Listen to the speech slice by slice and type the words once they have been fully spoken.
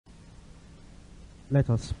Let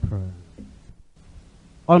us pray.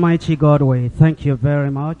 Almighty God, we thank you very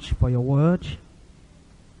much for your word.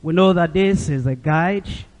 We know that this is a guide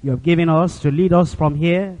you have given us to lead us from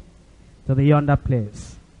here to the yonder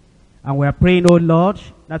place. And we are praying, O Lord,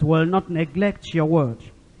 that we will not neglect your word,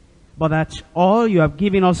 but that all you have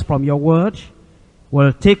given us from your word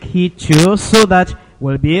will take heed to, so that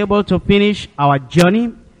we'll be able to finish our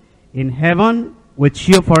journey in heaven with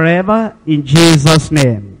you forever, in Jesus'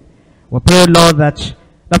 name. We pray, Lord, that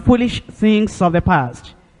the foolish things of the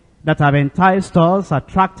past that have enticed us,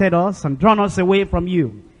 attracted us, and drawn us away from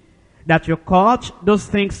you, that you cut those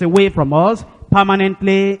things away from us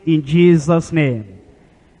permanently in Jesus' name.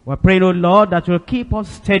 We pray, O Lord, that you'll keep us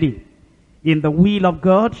steady in the will of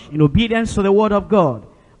God, in obedience to the word of God,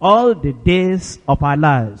 all the days of our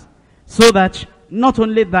lives, so that not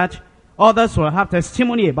only that others will have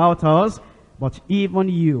testimony about us, but even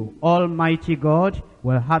you, Almighty God,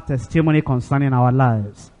 will have testimony concerning our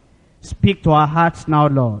lives. Speak to our hearts now,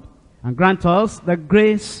 Lord, and grant us the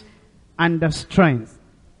grace and the strength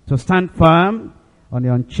to stand firm on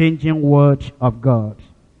the unchanging word of God.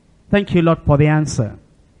 Thank you, Lord, for the answer.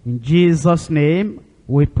 In Jesus' name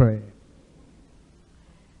we pray.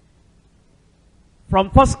 From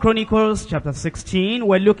 1 Chronicles chapter 16,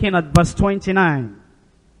 we're looking at verse 29.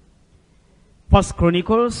 1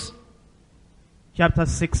 Chronicles chapter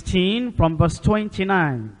 16 from verse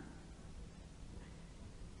 29.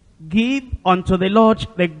 Give unto the Lord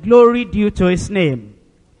the glory due to his name.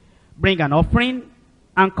 Bring an offering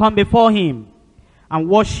and come before him, and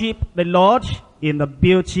worship the Lord in the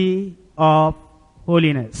beauty of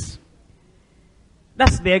holiness.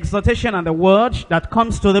 That's the exhortation and the word that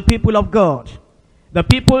comes to the people of God, the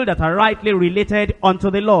people that are rightly related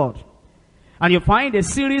unto the Lord. And you find a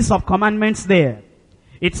series of commandments there.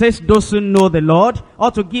 It says those who know the Lord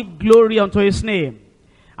ought to give glory unto his name.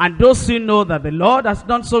 And those who know that the Lord has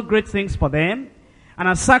done so great things for them and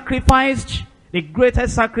has sacrificed the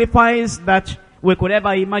greatest sacrifice that we could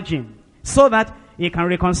ever imagine, so that he can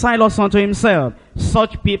reconcile us unto himself.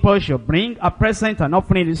 Such people should bring a present and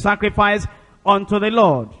offering in sacrifice unto the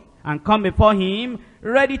Lord and come before him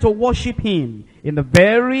ready to worship him in the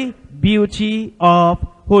very beauty of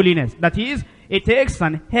holiness. That is, it takes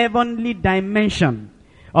an heavenly dimension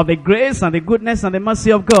of the grace and the goodness and the mercy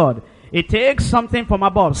of God. It takes something from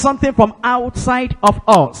above, something from outside of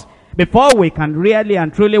us, before we can really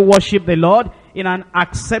and truly worship the Lord in an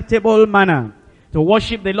acceptable manner. To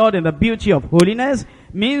worship the Lord in the beauty of holiness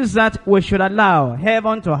means that we should allow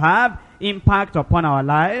heaven to have impact upon our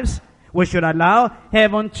lives. We should allow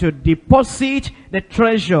heaven to deposit the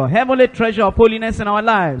treasure, heavenly treasure of holiness in our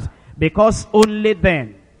lives, because only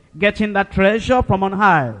then, getting that treasure from on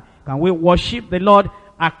high, can we worship the Lord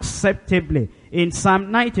acceptably. In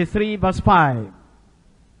Psalm 93 verse 5.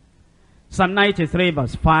 Psalm 93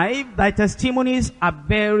 verse 5. Thy testimonies are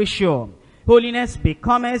very sure. Holiness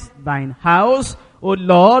becometh thine house, O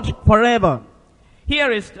Lord, forever.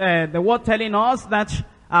 Here is the word telling us that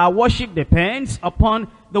our worship depends upon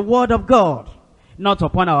the word of God, not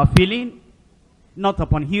upon our feeling, not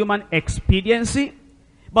upon human expediency,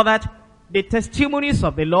 but that the testimonies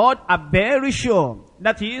of the Lord are very sure.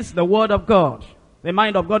 That is the word of God, the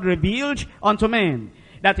mind of God revealed unto men.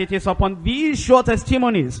 That it is upon these sure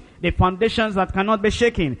testimonies, the foundations that cannot be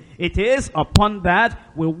shaken, it is upon that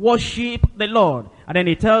we worship the Lord. And then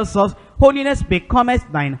it tells us, holiness becometh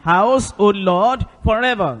thine house, O Lord,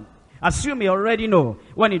 forever. As you may already know,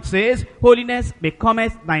 when it says, holiness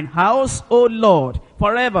becometh thine house, O Lord,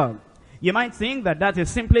 forever, you might think that that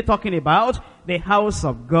is simply talking about the house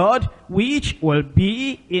of God, which will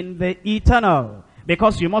be in the eternal.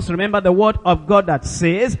 Because you must remember the word of God that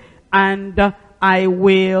says, and I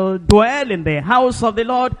will dwell in the house of the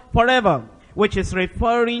Lord forever, which is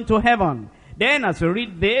referring to heaven. Then as you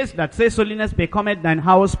read this that says, holiness becometh thine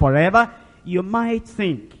house forever, you might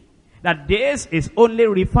think that this is only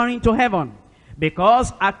referring to heaven,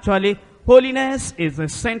 because actually holiness is the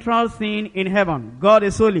central thing in heaven. God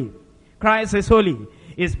is holy. Christ is holy.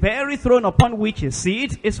 His very throne upon which he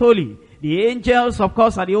sits is holy. The angels, of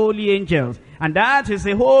course, are the holy angels. And that is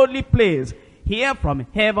a holy place. Here from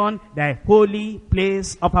heaven, the holy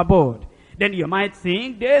place of abode. Then you might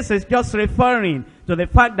think this is just referring to the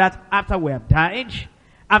fact that after we have died,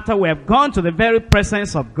 after we have gone to the very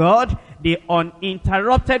presence of God, the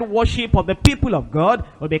uninterrupted worship of the people of God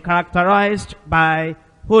will be characterized by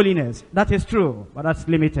holiness. That is true, but that's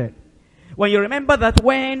limited. When you remember that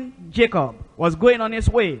when Jacob was going on his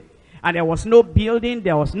way, and there was no building,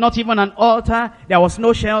 there was not even an altar, there was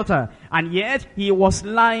no shelter, and yet he was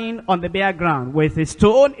lying on the bare ground with his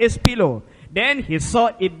stone, his pillow. Then he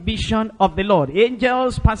saw a vision of the Lord,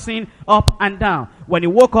 angels passing up and down. When he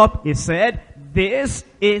woke up, he said, this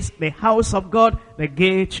is the house of God, the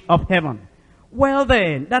gate of heaven. Well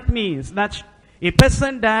then, that means that a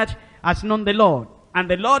person that has known the Lord, and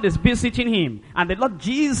the Lord is visiting him, and the Lord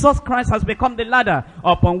Jesus Christ has become the ladder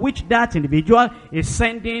upon which that individual is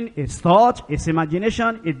sending his thought, his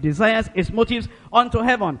imagination, his desires, his motives unto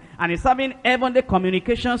heaven, and is having heavenly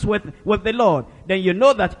communications with the Lord. Then you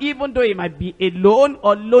know that even though he might be alone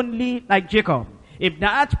or lonely like Jacob, if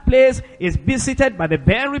that place is visited by the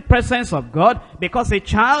very presence of God, because a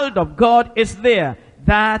child of God is there,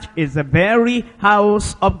 that is the very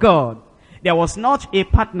house of God. There was not a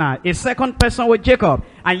partner, a second person with Jacob,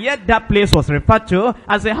 and yet that place was referred to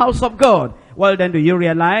as the house of God. Well then, do you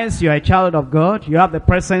realize you are a child of God? You have the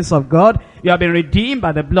presence of God. You have been redeemed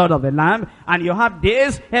by the blood of the Lamb, and you have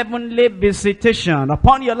this heavenly visitation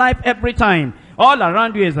upon your life every time. All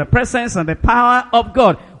around you is the presence and the power of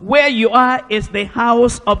God. Where you are is the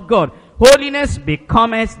house of God. Holiness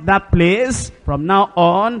becometh that place from now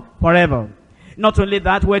on forever. Not only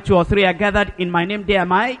that, where 2 or 3 are gathered in my name, there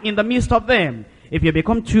am I in the midst of them. If you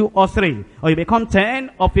become 2 or 3, or you become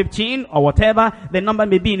 10 or 15 or whatever the number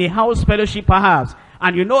may be in a house fellowship perhaps,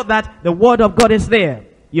 and you know that the word of God is there,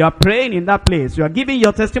 you are praying in that place, you are giving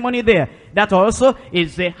your testimony there, that also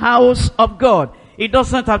is the house of God. It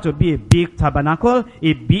doesn't have to be a big tabernacle,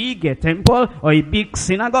 a big temple, or a big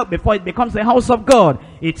synagogue before it becomes the house of God.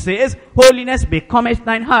 It says, holiness becometh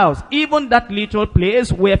thine house. Even that little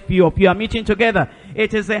place where few of you are meeting together,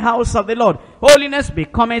 it is the house of the Lord. Holiness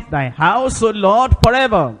becometh thy house, O Lord,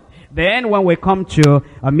 forever. Then when we come to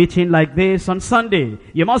a meeting like this on Sunday,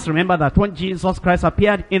 you must remember that when Jesus Christ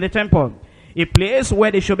appeared in the temple, a place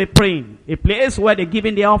where they should be praying, a place where they're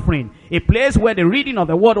giving the offering, a place where the reading of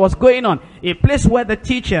the word was going on, a place where the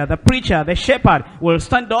teacher, the preacher, the shepherd will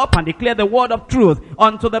stand up and declare the word of truth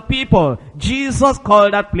unto the people. Jesus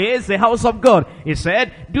called that place the house of God. He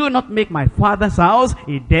said, do not make my Father's house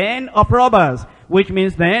a den of robbers. Which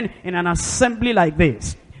means then, in an assembly like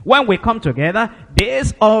this, when we come together,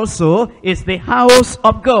 this also is the house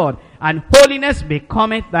of God. And holiness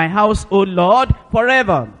becometh thy house, O Lord,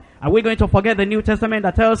 forever. Are we going to forget the New Testament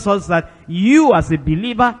that tells us that you as a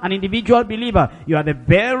believer, an individual believer, you are the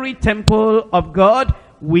very temple of God?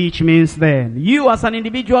 Which means then, you as an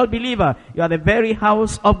individual believer, you are the very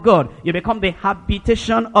house of God. You become the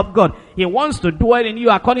habitation of God. He wants to dwell in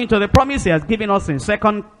you according to the promise he has given us in 2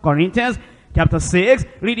 Corinthians chapter 6,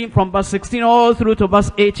 reading from verse 16 all through to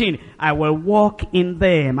verse 18. I will walk in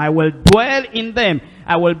them. I will dwell in them.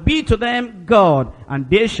 I will be to them God, and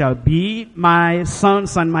they shall be my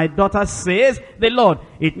sons and my daughters, says the Lord.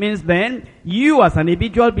 It means then, you as an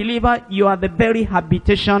individual believer, you are the very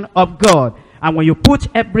habitation of God. And when you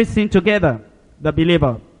put everything together, the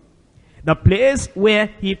believer, the place where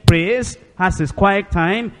he prays, has his quiet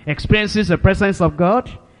time, experiences the presence of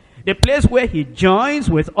God, the place where he joins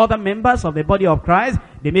with other members of the body of Christ,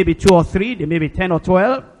 they may be 2 or 3, they may be 10 or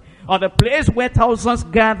 12, or the place where thousands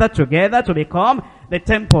gather together to become the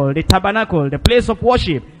temple, the tabernacle, the place of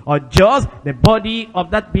worship, or just the body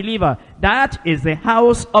of that believer. That is the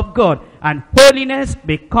house of God. And holiness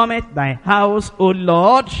becometh thy house, O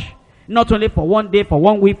Lord, not only for one day, for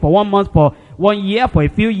 1 week, for 1 month, for 1 year, for a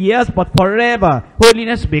few years, but forever.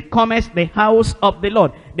 Holiness becometh the house of the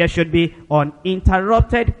Lord. There should be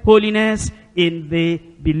uninterrupted holiness in the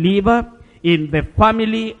believer, in the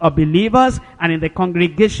family of believers, and in the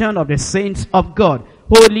congregation of the saints of God.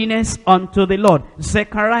 Holiness unto the Lord.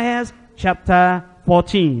 Zechariah chapter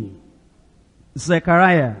 14.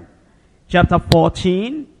 Zechariah chapter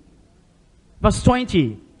 14, verse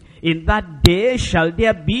 20. In that day shall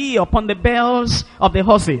there be upon the bells of the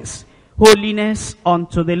horses holiness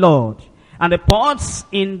unto the Lord. And the pots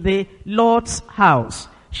in the Lord's house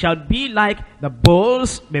shall be like the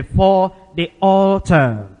bowls before the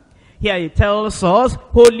altar. Here it tells us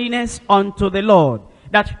holiness unto the Lord.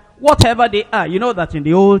 That whatever they are, you know that in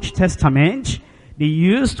the Old Testament, they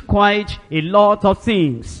used quite a lot of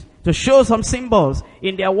things to show some symbols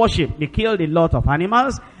in their worship. They killed a lot of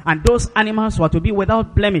animals, and those animals were to be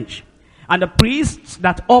without blemish. And the priests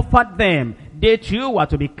that offered them, they too were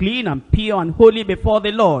to be clean and pure and holy before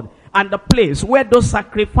the Lord. And the place where those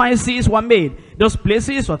sacrifices were made, those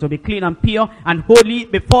places were to be clean and pure and holy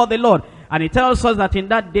before the Lord. And it tells us that in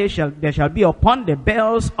that day there shall be upon the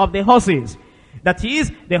bells of the horses. That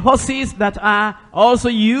is, the horses that are also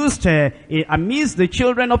used amidst the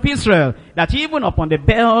children of Israel. That even upon the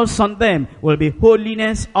bells on them will be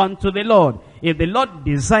holiness unto the Lord. If the Lord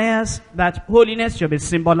desires that holiness should be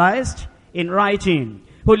symbolized in writing,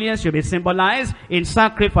 Holiness should be symbolized in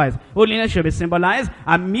sacrifice. Holiness should be symbolized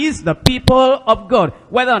amidst the people of God,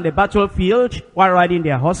 whether on the battlefield while riding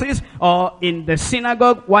their horses, or in the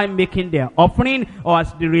synagogue while making their offering, or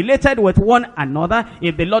as they related with one another.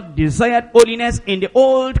 If the Lord desired holiness in the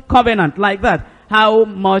old covenant like that, how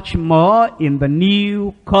much more in the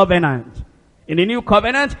new covenant? In the new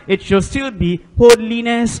covenant, it should still be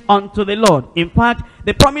holiness unto the Lord. In fact,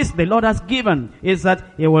 the promise the Lord has given is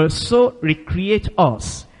that he will so recreate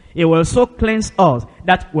us, he will so cleanse us,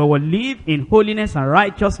 that we will live in holiness and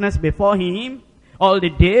righteousness before him all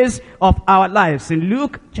the days of our lives. In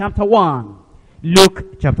Luke chapter 1,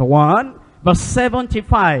 verse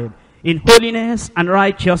 75, in holiness and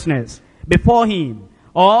righteousness before him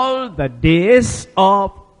all the days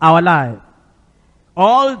of our life.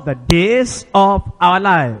 All the days of our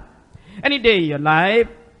life. Any day in your life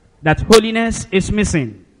that holiness is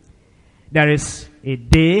missing, there is a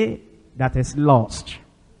day that is lost.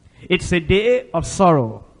 It's a day of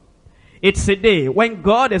sorrow. It's a day when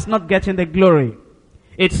God is not getting the glory.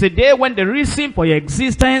 It's a day when the reason for your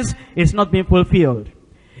existence is not being fulfilled.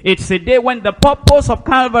 It's a day when the purpose of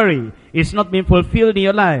Calvary is not being fulfilled in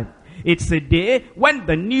your life. It's a day when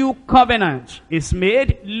the new covenant is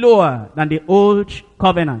made lower than the old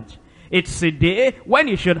covenant. It's a day when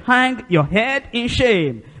you should hang your head in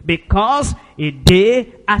shame, because a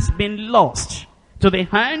day has been lost to the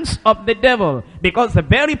hands of the devil. Because the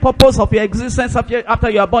very purpose of your existence after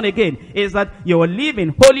you are born again is that you will live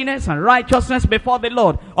in holiness and righteousness before the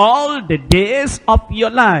Lord all the days of your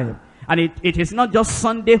life. And it is not just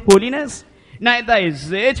Sunday holiness. Neither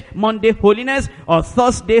is it Monday holiness, or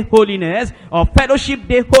Thursday holiness, or fellowship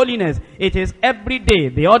day holiness. It is every day.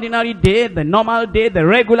 The ordinary day, the normal day, the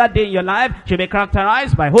regular day in your life should be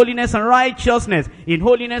characterized by holiness and righteousness. In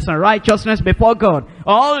holiness and righteousness before God,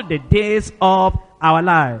 all the days of our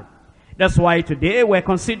life. That's why today we're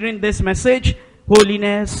considering this message,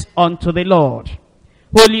 holiness unto the Lord.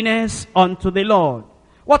 Holiness unto the Lord.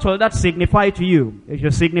 What will that signify to you? It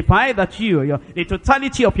should signify that the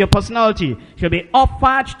totality of your personality should be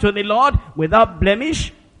offered to the Lord without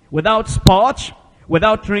blemish, without spot,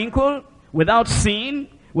 without wrinkle, without sin,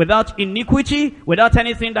 without iniquity, without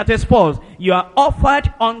anything that is false. You are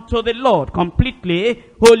offered unto the Lord completely,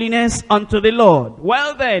 holiness unto the Lord.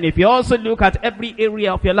 Well then, if you also look at every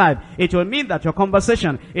area of your life, it will mean that your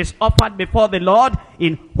conversation is offered before the Lord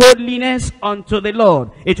in holiness unto the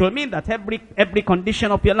Lord. It will mean that every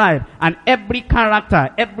condition of your life and every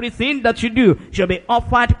character, everything that you do should be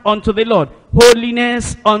offered unto the Lord.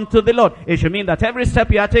 Holiness unto the Lord. It should mean that every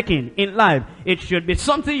step you are taking in life, it should be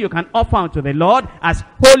something you can offer unto the Lord as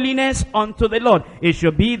holiness unto the Lord. It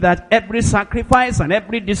should be that every sacrifice and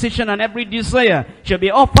every decision and every desire should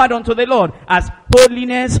be offered unto the Lord as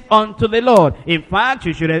holiness unto the Lord. In fact,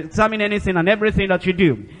 you should examine anything and everything that you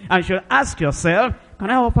do, and should ask yourself, can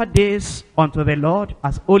I offer this unto the Lord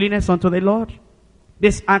as holiness unto the Lord?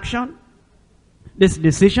 This action, this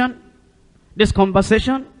decision, this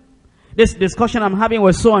conversation, this discussion I'm having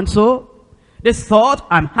with so and so, this thought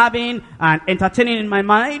I'm having and entertaining in my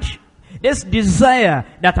mind, this desire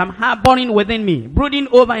that I'm harboring within me, brooding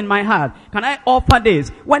over in my heart, can I offer this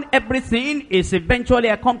when everything is eventually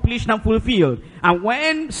accomplished and fulfilled? And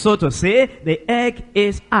when, so to say, the egg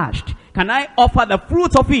is hatched, can I offer the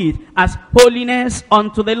fruit of it as holiness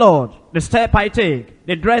unto the Lord? The step I take,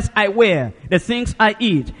 the dress I wear, the things I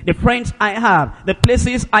eat, the friends I have, the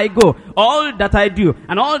places I go, all that I do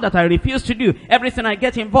and all that I refuse to do, everything I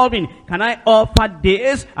get involved in, can I offer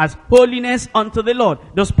this as holiness unto the Lord?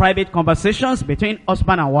 Those private conversations between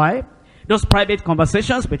husband and wife, those private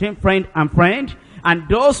conversations between friend and friend, and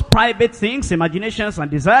those private things, imaginations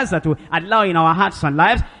and desires that we allow in our hearts and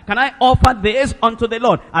lives, can I offer this unto the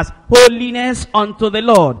Lord as holiness unto the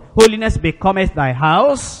Lord? Holiness becometh thy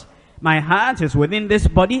house. My heart is within this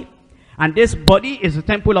body, and this body is the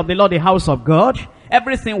temple of the Lord, the house of God.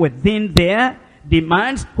 Everything within there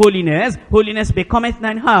demands holiness. Holiness becometh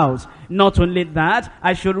thine house. Not only that,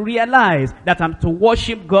 I should realize that I'm to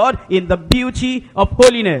worship God in the beauty of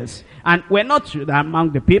holiness. And we're not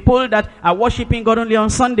among the people that are worshiping God only on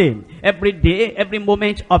Sunday. Every day, every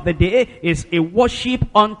moment of the day is a worship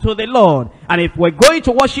unto the Lord. And if we're going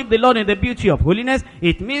to worship the Lord in the beauty of holiness,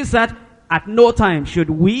 it means that at no time should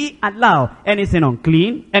we allow anything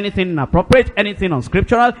unclean, anything inappropriate, anything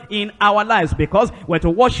unscriptural in our lives, because we're to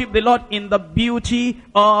worship the Lord in the beauty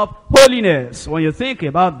of holiness. When you think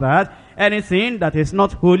about that, anything that is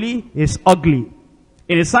not holy is ugly.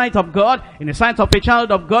 In the sight of God, in the sight of a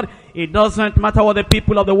child of God, it doesn't matter what the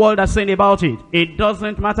people of the world are saying about it. It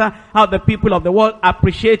doesn't matter how the people of the world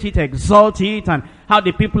appreciate it, exalt it, and How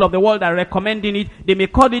the people of the world are recommending it. They may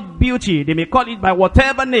call it beauty. They may call it by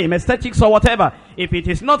whatever name, aesthetics or whatever. If it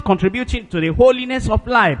is not contributing to the holiness of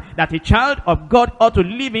life that a child of God ought to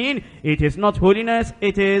live in, it is not holiness,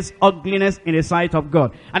 it is ugliness in the sight of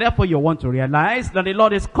God. And therefore you want to realize that the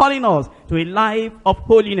Lord is calling us to a life of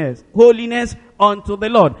holiness. Holiness unto the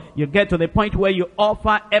Lord. You get to the point where you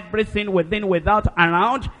offer everything within, without,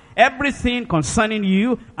 around, everything concerning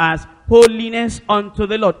you as holiness unto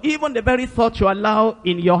the Lord. Even the very thought you allow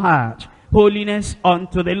in your heart. Holiness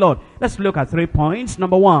unto the Lord. Let's look at 3 points.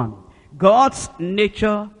 Number 1, God's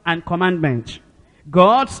nature and commandment.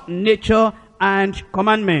 God's nature and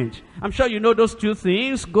commandment. I'm sure you know those two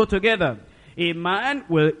things go together. A man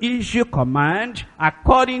will issue command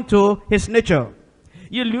according to his nature.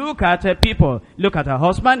 You look at people, look at a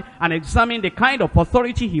husband, and examine the kind of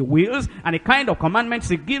authority he wields and the kind of commandments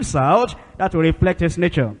he gives out that will reflect his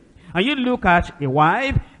nature. And you look at a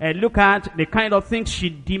wife and look at the kind of things she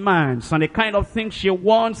demands and the kind of things she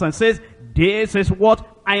wants and says, this is what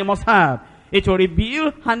I must have. It will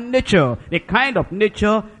reveal her nature, the kind of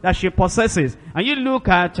nature that she possesses. And you look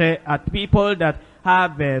at people that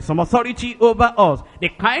have some authority over us, the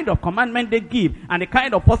kind of commandment they give and the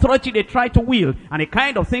kind of authority they try to wield and the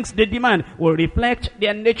kind of things they demand will reflect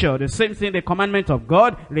their nature. The same thing, the commandment of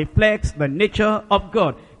God reflects the nature of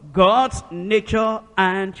God. God's nature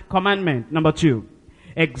and commandment. Number 2,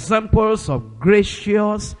 examples of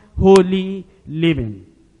gracious, holy living.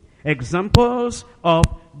 Examples of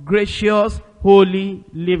gracious, holy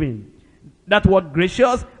living. That word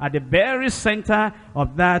gracious at the very center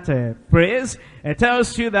of that phrase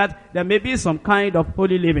tells you that there may be some kind of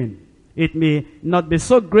holy living. It may not be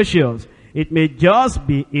so gracious. It may just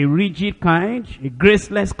be a rigid kind, a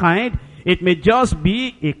graceless kind. It may just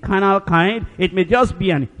be a carnal kind. It may just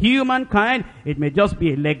be an human kind. It may just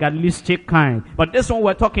be a legalistic kind. But this one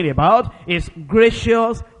we're talking about is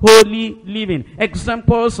gracious, holy living.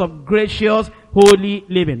 Examples of gracious, holy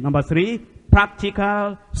living. Number 3,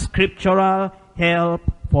 practical, scriptural help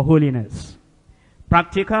for holiness.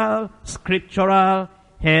 Practical, scriptural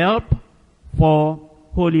help for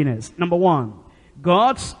holiness. Number 1,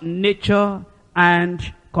 God's nature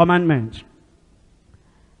and commandment.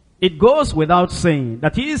 It goes without saying.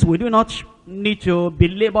 That is, we do not need to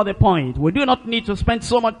belabor the point. We do not need to spend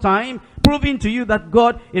so much time proving to you that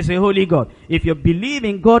God is a holy God. If you believe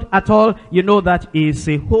in God at all, you know that He is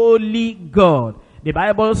a holy God. The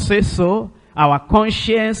Bible says so. Our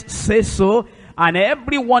conscience says so. And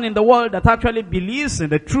everyone in the world that actually believes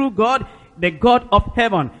in the true God, the God of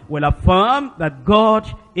heaven, will affirm that God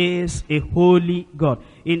is a holy God.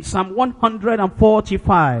 In Psalm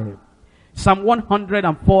 145, Psalm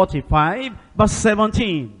 145, verse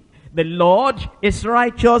 17, the Lord is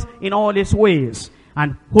righteous in all His ways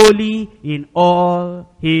and holy in all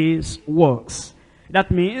His works.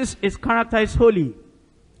 That means His character is holy.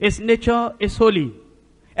 His nature is holy.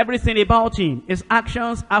 Everything about Him, His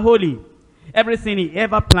actions are holy. Everything He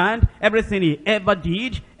ever planned, everything He ever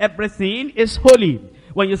did, everything is holy.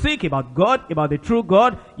 When you think about God, about the true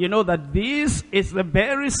God, you know that this is the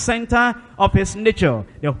very center of His nature.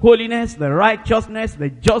 The holiness, the righteousness, the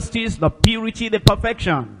justice, the purity, the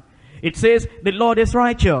perfection. It says the Lord is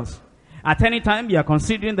righteous. At any time you are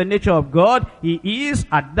considering the nature of God, He is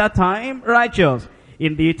at that time righteous.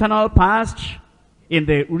 In the eternal past, in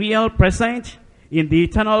the real present, in the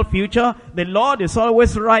eternal future, the Lord is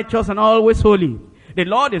always righteous and always holy. The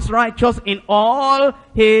Lord is righteous in all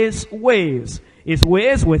His ways. His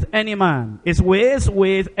ways with any man, His ways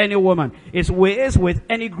with any woman, His ways with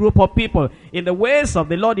any group of people. In the ways of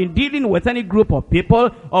the Lord in dealing with any group of people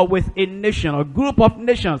or with a nation or group of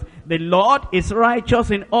nations, the Lord is righteous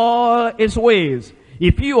in all His ways.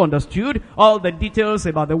 If you understood all the details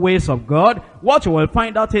about the ways of God, what you will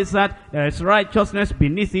find out is that there is righteousness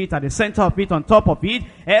beneath it, at the center of it, on top of it.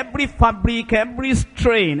 Every fabric, every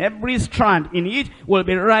strain, every strand in it will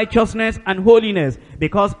be righteousness and holiness,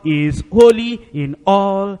 because He is holy in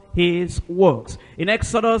all His works. In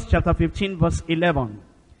Exodus chapter 15 verse 11.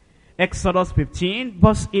 Exodus 15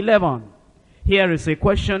 verse 11. Here is a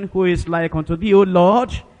question: who is like unto thee, O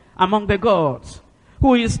Lord, among the gods?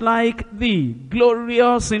 Who is like thee,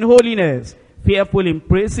 glorious in holiness, fearful in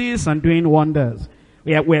praises, and doing wonders?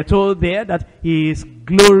 We are told there that He is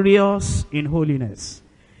glorious in holiness.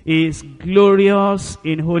 He is glorious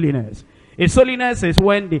in holiness. His holiness is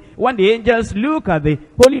when the angels look at the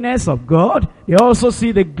holiness of God, they also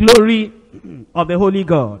see the glory of the holy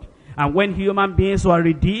God. And when human beings were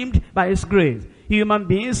redeemed by His grace, Human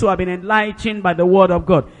beings who have been enlightened by the word of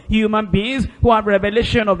God. Human beings who have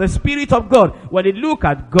revelation of the Spirit of God. When they look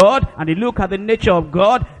at God and they look at the nature of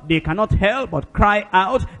God, they cannot help but cry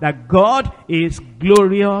out that God is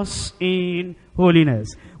glorious in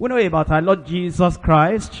holiness. We know about our Lord Jesus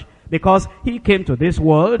Christ because he came to this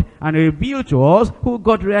world and revealed to us who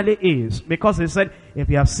God really is. Because he said, if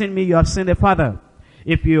you have seen me, you have seen the Father.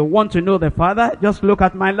 If you want to know the Father, just look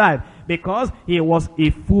at my life. Because he was a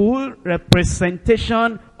full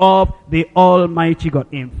representation of the Almighty God.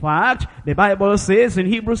 In fact, the Bible says in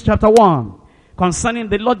Hebrews chapter 1, concerning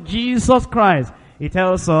the Lord Jesus Christ, it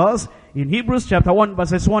tells us in Hebrews chapter 1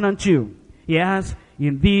 verses 1 and 2, he has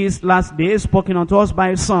in these last days spoken unto us by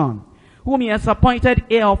his Son, whom he has appointed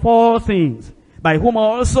heir of all things, by whom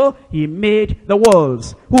also he made the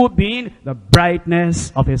worlds, who being the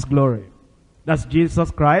brightness of his glory. That's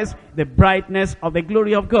Jesus Christ, the brightness of the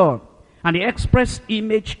glory of God, and the express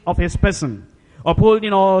image of his person,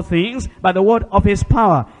 upholding all things by the word of his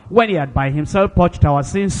power, when he had by himself purged our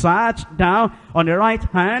sins, sat down on the right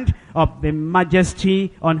hand of the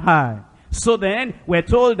majesty on high. So then, we're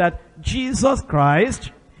told that Jesus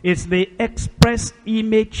Christ is the express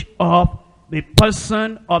image of the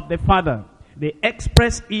person of the Father. The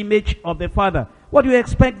express image of the Father. What do you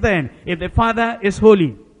expect then? If the Father is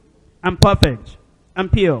holy and perfect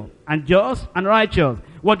and pure and just and righteous,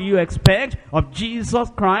 what do you expect of Jesus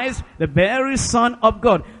Christ, the very Son of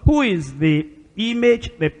God, who is the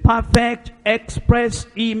image, the perfect express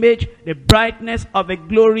image, the brightness of the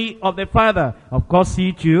glory of the Father? Of course,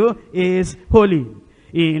 he too is holy.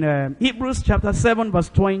 In Hebrews chapter 7 verse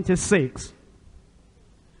 26.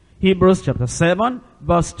 Hebrews chapter 7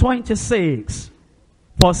 verse 26.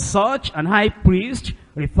 For such an high priest,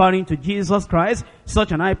 referring to Jesus Christ,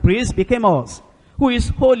 such an high priest became us, who is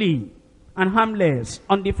holy and harmless,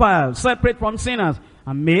 undefiled, separate from sinners,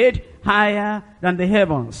 and made higher than the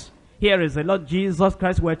heavens. Here is the Lord Jesus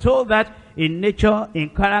Christ. We're told that in nature, in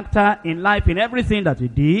character, in life, in everything that he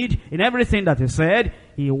did, in everything that he said,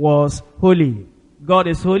 he was holy. God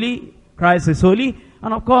is holy, Christ is holy,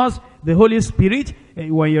 and of course, the Holy Spirit,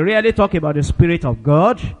 when you really talk about the Spirit of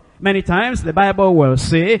God, many times the Bible will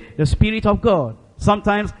say the Spirit of God,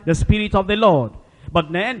 sometimes the Spirit of the Lord.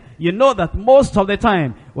 But then, you know that most of the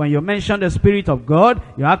time, when you mention the Spirit of God,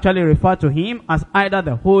 you actually refer to him as either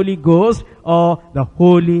the Holy Ghost or the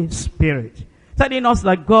Holy Spirit. Telling us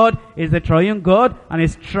that God is the triune God and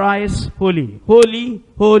is thrice holy. Holy,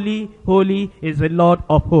 holy, holy is the Lord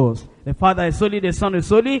of hosts. The Father is holy, the Son is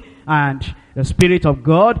holy, and the Spirit of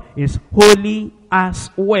God is holy as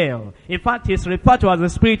well. In fact, he is referred to as the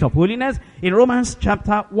Spirit of holiness in Romans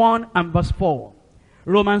chapter 1 and verse 4.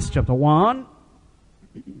 Romans chapter 1,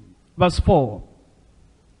 verse 4.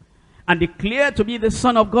 And declared to be the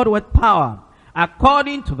Son of God with power,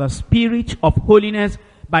 according to the Spirit of holiness,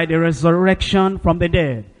 by the resurrection from the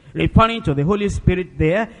dead. Referring to the Holy Spirit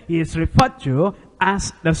there, he is referred to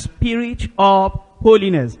as the Spirit of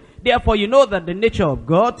holiness. Therefore, you know that the nature of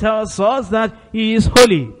God tells us that he is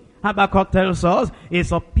holy. Habakkuk tells us,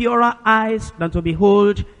 it's of purer eyes than to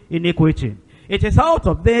behold iniquity. It is out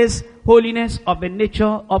of this holiness of the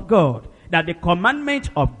nature of God that the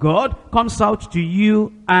commandment of God comes out to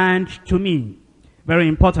you and to me. Very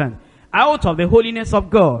important. Out of the holiness of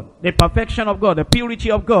God, the perfection of God, the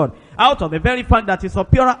purity of God, out of the very fact that it's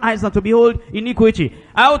of purer eyes than to behold iniquity,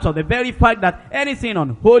 out of the very fact that anything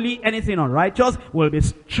unholy, anything unrighteous will be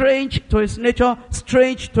strange to his nature,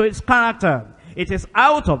 strange to his character. It is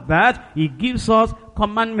out of that he gives us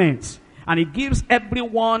commandments, and he gives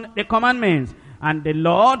everyone the commandments. And the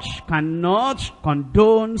Lord cannot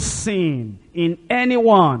condone sin in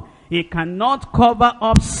anyone. He cannot cover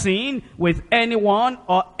up sin with anyone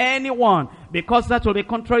or anyone, because that will be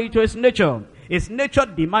contrary to his nature. His nature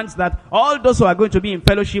demands that all those who are going to be in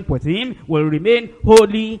fellowship with him will remain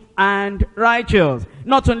holy and righteous.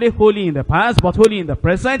 Not only holy in the past, but holy in the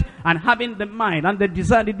present, and having the mind and the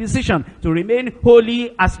desire, the decision to remain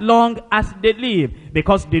holy as long as they live,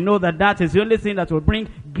 because they know that that is the only thing that will bring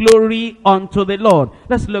glory unto the Lord.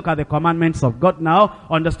 Let's look at the commandments of God now,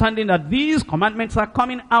 understanding that these commandments are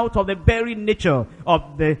coming out of the very nature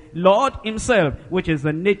of the Lord himself, which is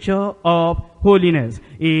the nature of holiness.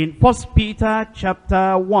 In 1 Peter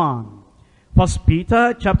chapter 1, 1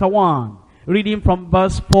 Peter chapter 1, reading from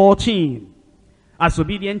verse 14. As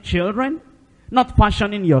obedient children, not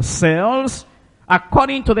fashioning yourselves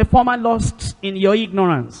according to the former lusts in your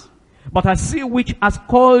ignorance, but as he which has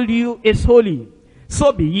called you is holy.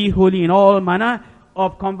 So be ye holy in all manner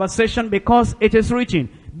of conversation, because it is written,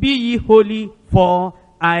 be ye holy, for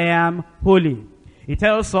I am holy. It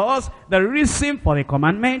tells us the reason for the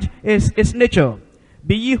commandment is its nature.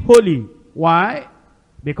 Be ye holy, Why?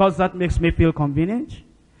 Because that makes me feel convenient.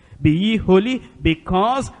 Be ye holy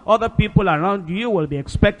because other people around you will be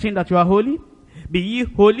expecting that you are holy. Be ye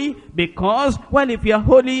holy because, well, if you are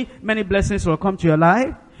holy, many blessings will come to your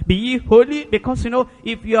life. Be ye holy because,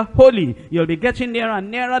 if you are holy, you'll be getting nearer and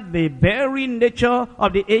nearer the very nature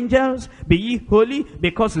of the angels. Be ye holy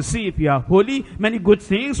because, you see, if you are holy, many good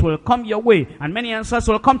things will come your way and many answers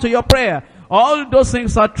will come to your prayer. All those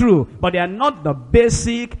things are true, but they are not the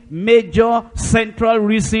basic, major, central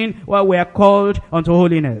reason why we are called unto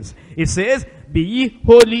holiness. It says, be ye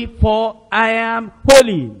holy for I am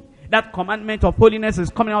holy. That commandment of holiness is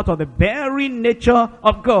coming out of the very nature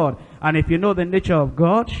of God. And if you know the nature of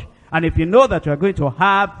God, and if you know that you are going to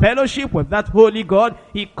have fellowship with that holy God,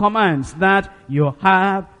 he commands that you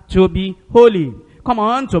have to be holy. Come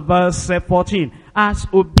on to verse 14. As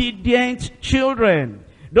obedient children.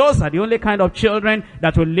 Those are the only kind of children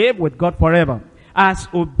that will live with God forever. As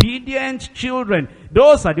obedient children.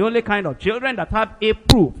 Those are the only kind of children that have a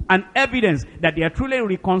proof, an evidence that they are truly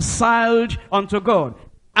reconciled unto God.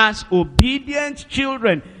 As obedient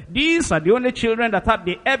children. These are the only children that have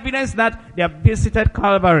the evidence that they have visited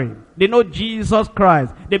Calvary. They know Jesus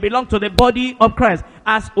Christ. They belong to the body of Christ.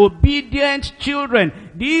 As obedient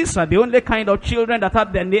children. These are the only kind of children that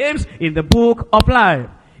have their names in the book of life.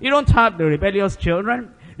 You don't have the rebellious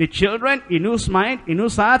children. The children in whose mind, in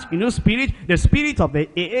whose heart, in whose spirit, the spirit of the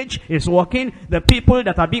age is working. The people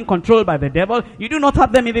that are being controlled by the devil, you do not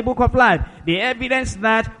have them in the book of life. The evidence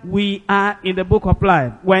that we are in the book of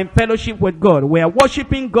life, we're in fellowship with God, we are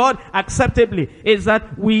worshiping God acceptably, is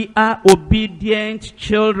that we are obedient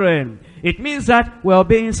children. It means that we're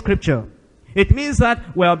obeying scripture. It means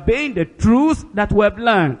that we're obeying the truth that we have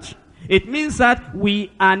learned. It means that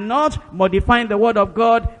we are not modifying the word of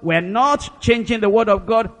God. We are not changing the word of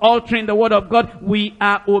God, altering the word of God. We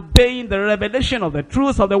are obeying the revelation of the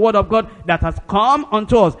truth of the word of God that has come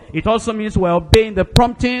unto us. It also means we are obeying the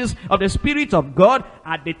promptings of the Spirit of God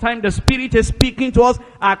at the time the Spirit is speaking to us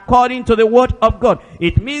according to the word of God.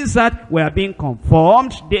 It means that we are being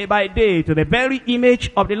conformed day by day to the very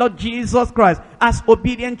image of the Lord Jesus Christ as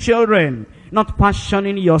obedient children. Not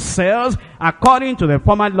fashioning yourselves according to the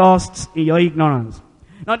former lusts in your ignorance.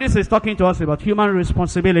 Now this is talking to us about human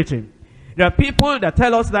responsibility. There are people that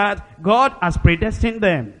tell us that God has predestined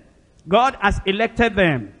them. God has elected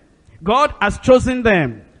them. God has chosen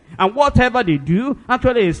them. And whatever they do,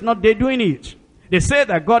 actually it's not they doing it. They say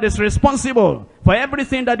that God is responsible for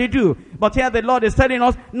everything that they do. But here the Lord is telling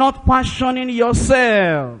us, not fashioning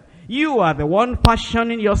yourself. You are the one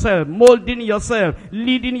fashioning yourself, molding yourself,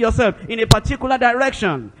 leading yourself in a particular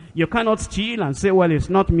direction. You cannot steal and say, well, it's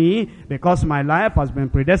not me because my life has been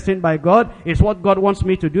predestined by God. It's what God wants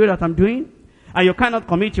me to do that I'm doing. And you cannot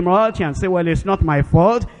commit immorality and say, well, it's not my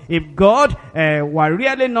fault. If God were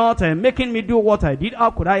really not making me do what I did,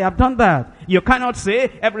 how could I have done that? You cannot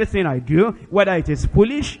say everything I do, whether it is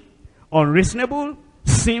foolish, unreasonable,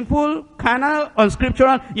 sinful, carnal,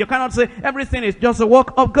 unscriptural, you cannot say everything is just a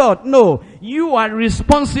work of God. No, you are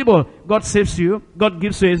responsible. God saves you. God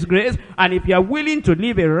gives you his grace. And if you are willing to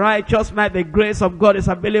live a righteous life, the grace of God is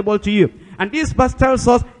available to you. And this verse tells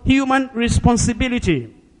us human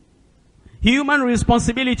responsibility. Human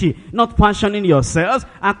responsibility, not fashioning yourselves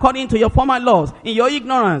according to your former laws, in your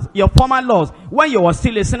ignorance, your former laws. When you were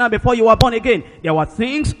still a sinner before you were born again, there were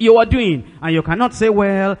things you were doing. And you cannot say,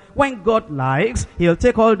 well, when God likes, he'll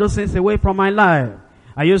take all those things away from my life.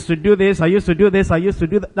 I used to do this, I used to do this, I used to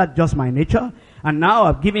do that. That's just my nature. And now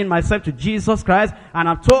I've given myself to Jesus Christ, and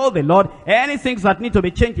I've told the Lord, any things that need to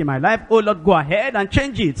be changed in my life, oh Lord, go ahead and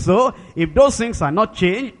change it. So, if those things are not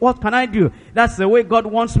changed, what can I do? That's the way God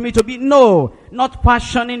wants me to be. No, not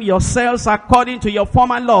fashioning yourselves according to your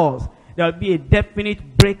former laws. There will be a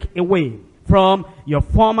definite break away from your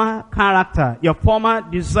former character, your former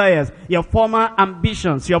desires, your former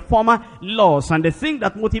ambitions, your former laws, and the thing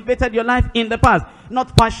that motivated your life in the past.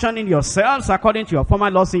 Not fashioning yourselves according to your former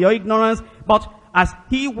laws in your ignorance, but as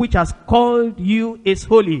he which has called you is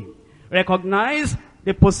holy. Recognize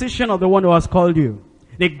the position of the one who has called you,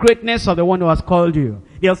 the greatness of the one who has called you,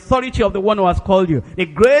 the authority of the one who has called you, the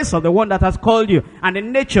grace of the one that has called you, and the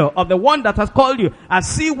nature of the one that has called you.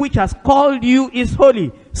 As he which has called you is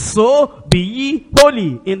holy, so be ye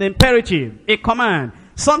holy, in the imperative, a command.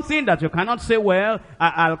 Something that you cannot say, well,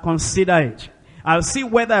 I'll consider it. I'll see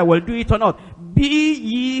whether I will do it or not. Be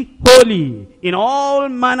ye holy in all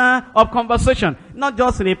manner of conversation. Not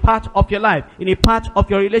just in a part of your life, in a part of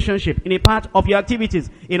your relationship, in a part of your activities,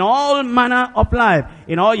 in all manner of life,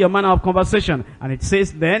 in all your manner of conversation. And it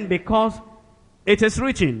says then, because it is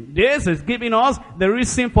written, this is giving us the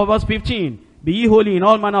reason for verse 15. Be ye holy in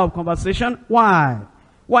all manner of conversation. Why?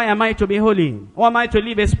 Why am I to be holy? Why am I to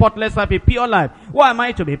live a spotless life, a pure life? Why am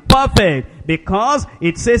I to be perfect? Because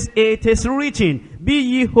it says, it is written, be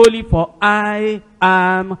ye holy, for I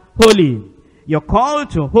am holy. Your call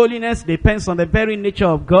to holiness depends on the very nature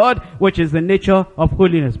of God, which is the nature of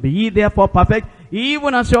holiness. Be ye therefore perfect,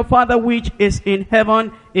 even as your Father which is in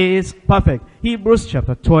heaven is perfect. Hebrews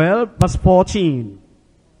chapter 12, verse 14.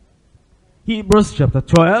 Hebrews chapter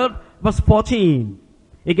 12, verse 14.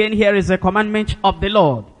 Again, here is a commandment of the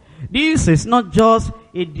Lord. This is not just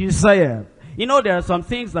a desire. You know, there are some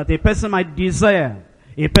things that a person might desire.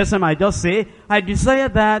 A person might just say, I desire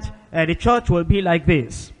that the church will be like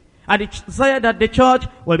this. I desire that the church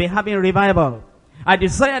will be having revival. I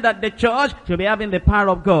desire that the church should be having the power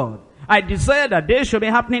of God. I desire that this should be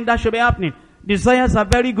happening, that should be happening. Desires are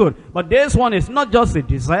very good. But this one is not just a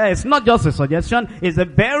desire. It's not just a suggestion. It's the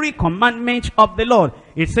very commandment of the Lord.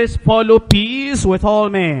 It says, follow peace with all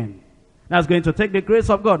men. That's going to take the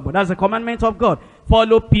grace of God. But that's the commandment of God.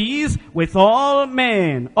 Follow peace with all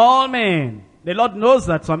men. All men. The Lord knows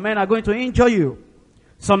that some men are going to injure you.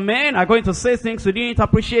 Some men are going to say things you didn't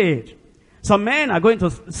appreciate. Some men are going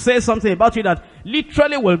to say something about you that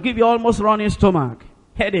literally will give you almost running stomach,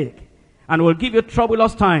 headache, and will give you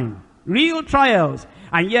troublous time. Real trials.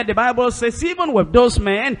 And yet the Bible says, even with those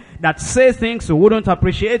men that say things you wouldn't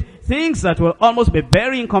appreciate, things that will almost be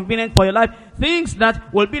very inconvenient for your life, things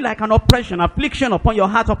that will be like an oppression, affliction upon your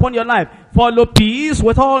heart, upon your life, follow peace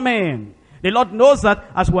with all men. The Lord knows that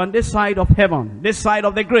as we're on this side of heaven, this side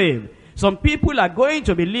of the grave, some people are going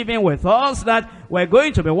to be living with us that we're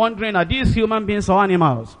going to be wondering, are these human beings or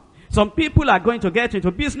animals? Some people are going to get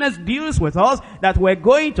into business deals with us that we're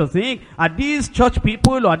going to think, are these church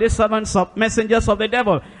people or are they servants of messengers of the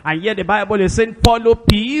devil? And yet the Bible is saying, follow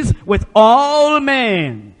peace with all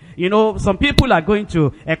men. You know, some people are going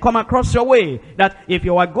to come across your way that if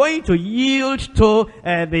you are going to yield to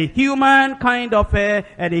the human kind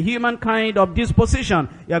of disposition,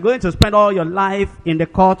 you are going to spend all your life in the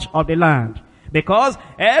court of the land. Because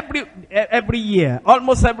every year,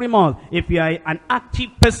 almost every month, if you are an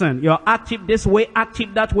active person, you're active this way,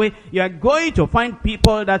 active that way, you are going to find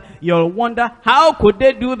people that you'll wonder, how could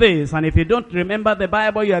they do this? And if you don't remember the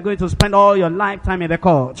Bible, you are going to spend all your lifetime in the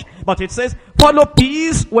court. But it says, follow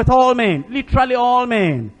peace with all men, literally all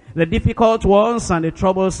men. The difficult ones and the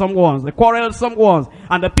troublesome ones, the quarrelsome ones,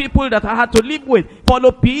 and the people that I had to live with,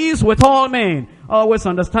 follow peace with all men. Always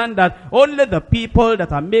understand that only the people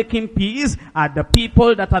that are making peace are the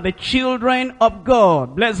people that are the children of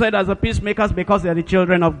God. Blessed are the peacemakers because they are the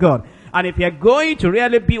children of God. And if you're going to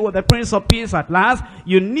really be with the Prince of Peace at last,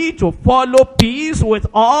 you need to follow peace with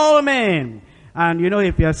all men. And you know,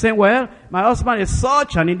 if you're saying, well, my husband is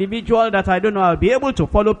such an individual that I don't know, I'll be able to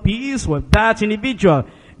follow peace with that individual.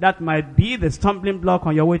 That might be the stumbling block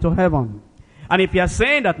on your way to heaven. And if you're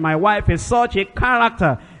saying that my wife is such a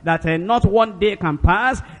character that not one day can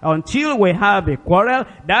pass until we have a quarrel,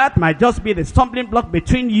 that might just be the stumbling block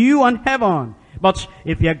between you and heaven. But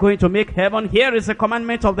if you're going to make heaven, here is the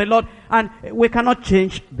commandment of the Lord, and we cannot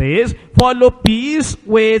change this. Follow peace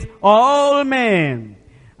with all men.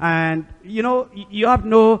 And you know, you have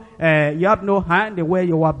no hand in where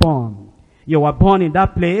you were born. You were born in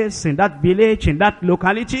that place, in that village, in that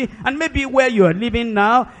locality, and maybe where you are living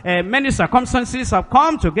now, many circumstances have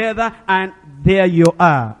come together, and there you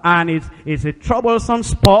are. And it's a troublesome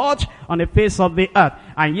spot on the face of the earth.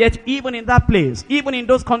 And yet, even in that place, even in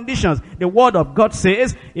those conditions, the word of God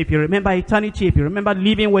says, if you remember eternity, if you remember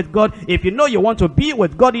living with God, if you know you want to be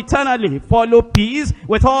with God eternally, follow peace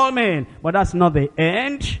with all men. But that's not the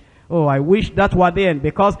end. Oh, I wish that were the end,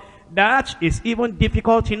 because that is even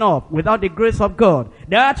difficult enough without the grace of God.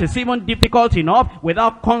 That is even difficult enough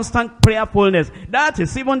without constant prayerfulness. That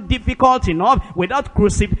is even difficult enough without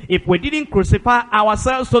if we didn't crucify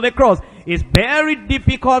ourselves to the cross. It's very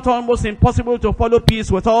difficult, almost impossible to follow peace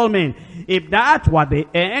with all men. If that were the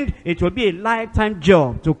end, it would be a lifetime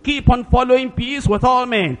job to keep on following peace with all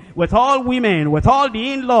men, with all women, with all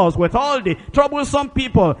the in-laws, with all the troublesome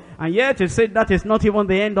people. And yet it said that is not even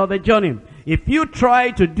the end of the journey. If you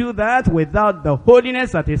try to do that without the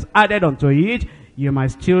holiness that is added unto it, you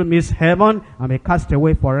might still miss heaven and be cast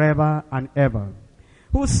away forever and ever.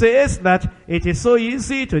 Who says that it is so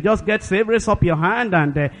easy to just get saved, raise up your hand,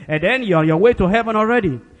 and then you're on your way to heaven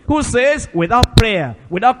already? Who says without prayer,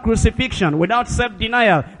 without crucifixion, without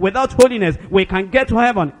self-denial, without holiness, we can get to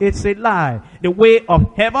heaven? It's a lie. The way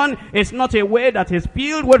of heaven is not a way that is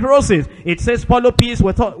filled with roses. It says follow peace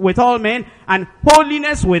with all men, and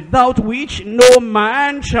holiness without which no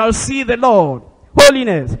man shall see the Lord.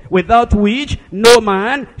 Holiness without which no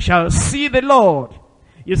man shall see the Lord.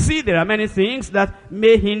 You see, there are many things that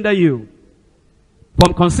may hinder you.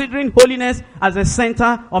 from considering holiness as the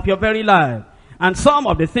center of your very life. And some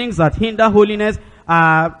of the things that hinder holiness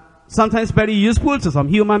are sometimes very useful to some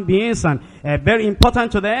human beings and very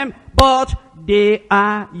important to them, but they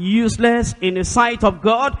are useless in the sight of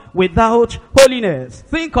God without holiness.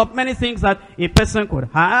 Think of many things that a person could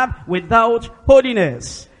have without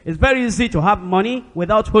holiness. It's very easy to have money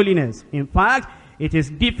without holiness. In fact, it is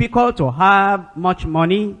difficult to have much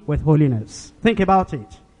money with holiness. Think about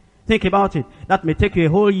it. Think about it. That may take you a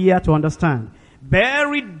whole year to understand.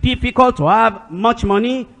 Very difficult to have much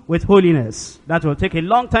money with holiness. That will take a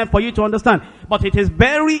long time for you to understand. But it is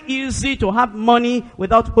very easy to have money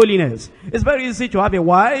without holiness. It's very easy to have a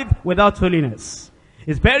wife without holiness.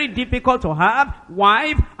 It's very difficult to have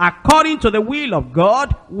wife according to the will of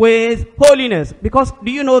God with holiness. Because do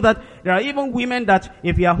you know that there are even women that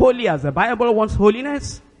if you are holy as the Bible wants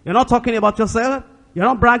holiness, you're not talking about yourself, you're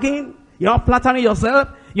not bragging, you're not flattering yourself,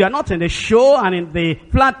 you are not in the show and in the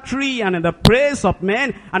flattery and in the praise of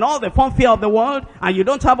men and all the fanfare of the world, and you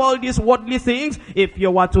don't have all these worldly things. If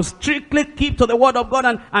you were to strictly keep to the word of God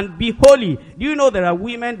and be holy, do you know there are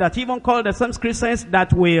women that even call themselves Christians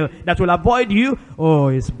that will avoid you? Oh,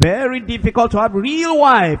 it's very difficult to have real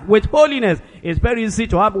wife with holiness. It's very easy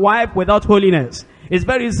to have wife without holiness. It's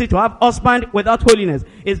very easy to have husband without holiness.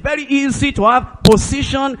 It's very easy to have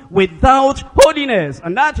position without holiness.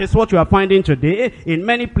 And that is what you are finding today in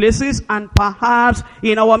many places and perhaps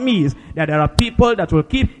in our midst. That there are people that will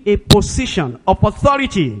keep a position of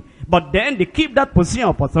authority. But then they keep that position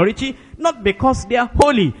of authority not because they are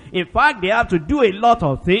holy. In fact, they have to do a lot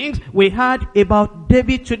of things. We heard about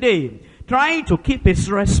David today, trying to keep his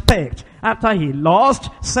respect after he lost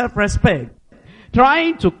self-respect.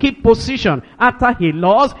 Trying to keep position after he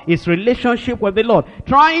lost his relationship with the Lord.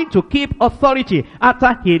 Trying to keep authority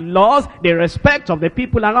after he lost the respect of the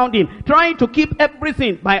people around him. Trying to keep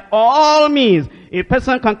everything by all means. A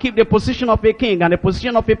person can keep the position of a king and the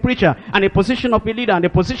position of a preacher and the position of a leader and the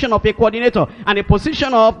position of a coordinator and the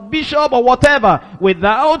position of bishop or whatever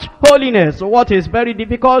without holiness. So what is very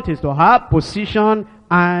difficult is to have position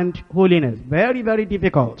and holiness. Very, very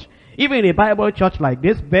difficult. Even in a Bible church like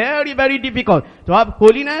this, very, very difficult to have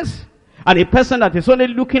holiness. And a person that is only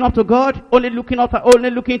looking up to God, only looking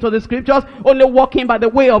to the scriptures, only walking by the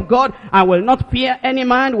way of God, and will not fear any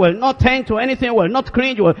man, will not tend to anything, will not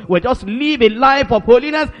cringe, will just live a life of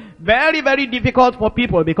holiness. Very, very difficult for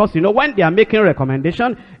people, because you know, when they are making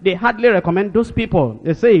recommendation, they hardly recommend those people.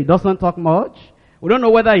 They say he doesn't talk much. We don't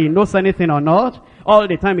know whether he knows anything or not. All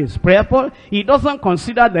the time he's prayerful. He doesn't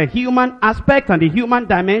consider the human aspect and the human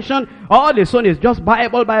dimension. All his own is just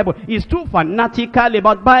Bible, Bible. He's too fanatical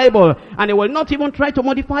about Bible. And he will not even try to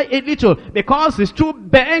modify a little, because he's too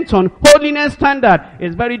bent on holiness standard.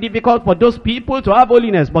 It's very difficult for those people to have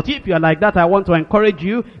holiness. But if you're like that, I want to encourage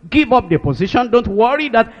you, give up the position. Don't worry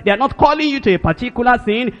that they are not calling you to a particular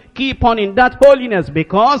thing. Keep on in that holiness,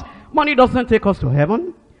 because money doesn't take us to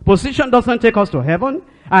heaven. Position doesn't take us to heaven.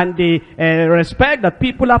 And the respect that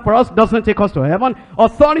people have for us doesn't take us to heaven.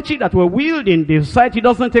 Authority that we wield in the society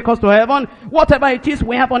doesn't take us to heaven. Whatever it is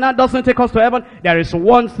we have on earth doesn't take us to heaven. There is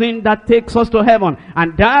one thing that takes us to heaven,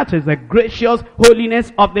 and that is the gracious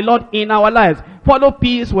holiness of the Lord in our lives. Follow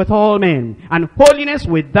peace with all men, and holiness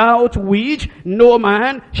without which no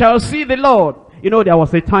man shall see the Lord. You know, there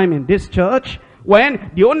was a time in this church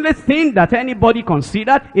when the only thing that anybody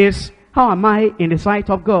considered is, how am I in the sight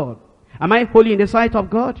of God? Am I holy in the sight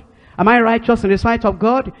of God? Am I righteous in the sight of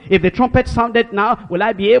God? If the trumpet sounded now, will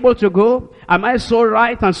I be able to go? Am I so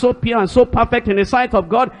right and so pure and so perfect in the sight of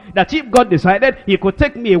God that if God decided he could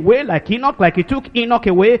take me away like Enoch, like he took Enoch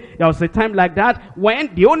away, there was a time like that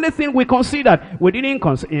when the only thing we considered,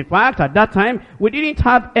 in fact, at that time, we didn't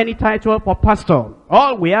have any title for pastor.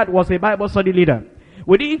 All we had was a Bible study leader.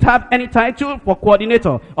 We didn't have any title for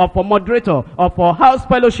coordinator, or for moderator, or for house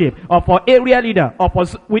fellowship, or for area leader,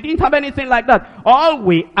 we didn't have anything like that. All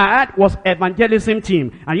we had was evangelism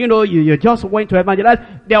team. And you know, you just went to evangelize.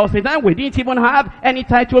 There was a time we didn't even have any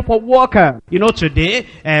title for worker. You know, today,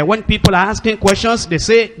 when people are asking questions, they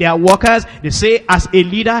say they are workers, they say as a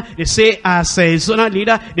leader, they say as a zonal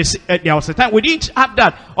leader. There was a time we didn't have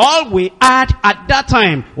that. All we had at that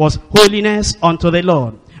time was holiness unto the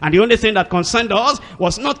Lord. And the only thing that concerned us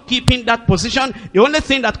was not keeping that position. The only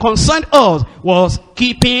thing that concerned us was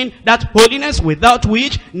keeping that holiness without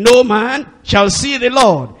which no man shall see the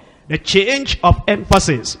Lord. The change of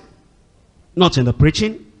emphasis. Not in the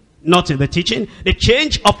preaching, not in the teaching. The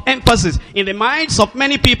change of emphasis in the minds of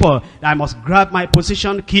many people. I must grab my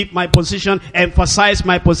position, keep my position, emphasize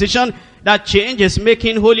my position. That change is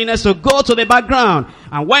making holiness to go to the background.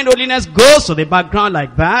 And when holiness goes to the background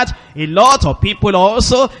like that, a lot of people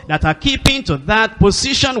also that are keeping to that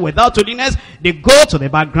position without holiness, they go to the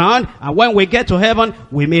background. And when we get to heaven,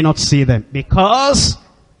 we may not see them. Because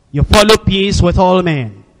you follow peace with all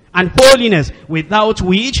men, and holiness, without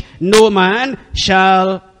which no man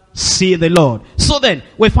shall see the Lord. So then,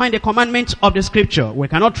 we find the commandments of the scripture. We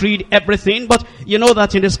cannot read everything, but you know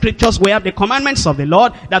that in the scriptures we have the commandments of the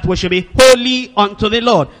Lord, that we should be holy unto the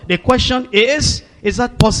Lord. The question is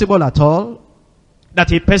that possible at all?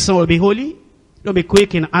 That a person will be holy? Don't be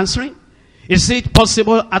quick in answering. Is it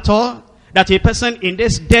possible at all that a person in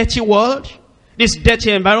this dirty world, this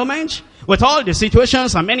dirty environment, with all the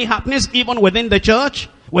situations and many happenings even within the church,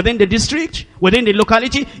 within the district, within the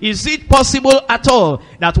locality, is it possible at all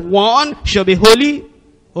that one shall be holy?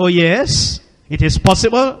 Oh yes, it is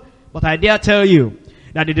possible. But I dare tell you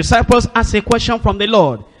that the disciples asked a question from the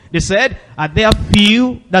Lord. They said, are there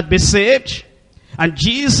few that be saved? And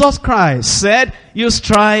Jesus Christ said, you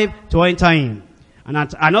strive to enter in. And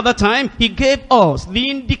at another time, he gave us the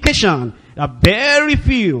indication that very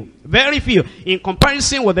few, in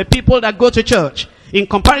comparison with the people that go to church, in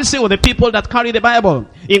comparison with the people that carry the Bible,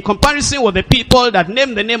 in comparison with the people that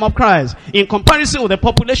name the name of Christ, in comparison with the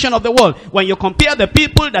population of the world, when you compare the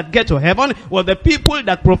people that get to heaven with the people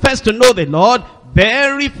that profess to know the Lord,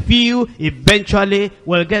 very few eventually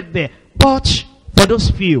will get there. But for those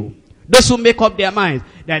few, those who make up their minds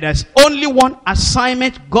that there's only one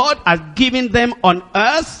assignment God has given them on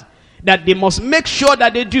earth, that they must make sure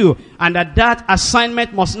that they do, and that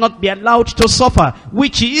assignment must not be allowed to suffer,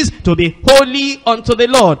 which is to be holy unto the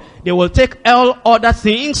Lord. They will take all other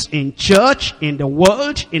things in church, in the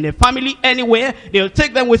world, in the family, anywhere. They'll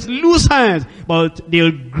take them with loose hands, but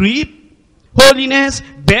they'll grip holiness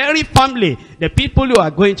very firmly. The people who are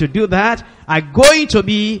going to do that are going to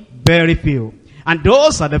be very few. And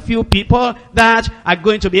those are the few people that are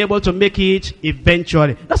going to be able to make it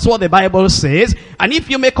eventually. That's what the Bible says. And if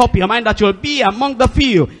you make up your mind that you'll be among the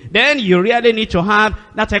few, then you really need to have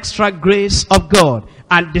that extra grace of God.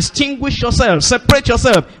 And distinguish yourself, separate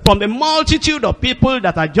yourself from the multitude of people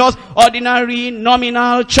that are just ordinary,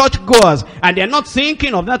 nominal churchgoers. And they're not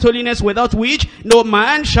thinking of that holiness without which no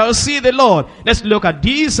man shall see the Lord. Let's look at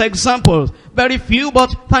these examples. Very few, but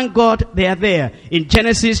thank God they are there. In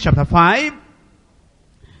Genesis chapter 5,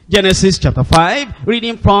 Genesis chapter 5,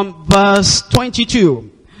 reading from verse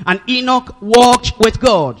 22. And Enoch walked with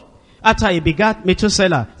God after he begat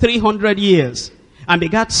Methuselah 300 years, and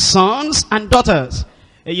begat sons and daughters.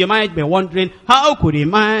 You might be wondering, how could a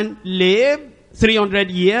man live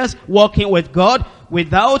 300 years walking with God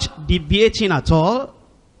without deviating at all,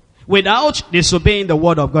 without disobeying the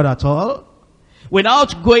word of God at all,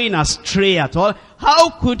 without going astray at all?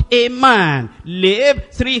 How could a man live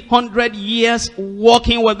 300 years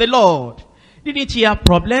walking with the Lord? Didn't he have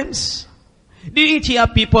problems? Didn't he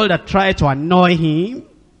have people that tried to annoy him?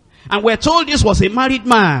 And we're told this was a married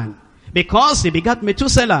man, because he begat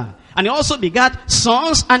Methuselah, and he also begat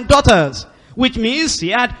sons and daughters, which means he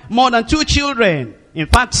had more than 2 children. In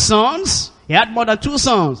fact, sons, he had more than 2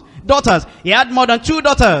 sons. Daughters, he had more than 2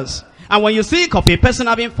 daughters. And when you think of a person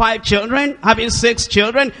having 5 children, having 6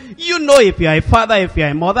 children, you know, if you are a father, if you are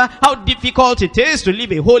a mother, how difficult it is to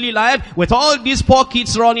live a holy life with all these poor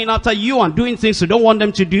kids running after you and doing things you don't want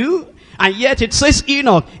them to do. And yet it says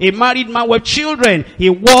Enoch, a married man with children, he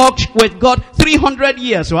walked with God 300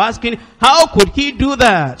 years. So asking, how could he do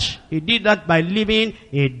that? He did that by living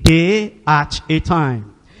a day at a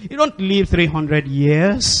time. You don't live 300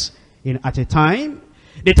 years at a time.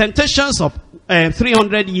 The temptations of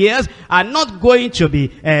 300 years are not going to be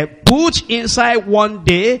put inside one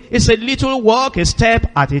day. It's a little walk, a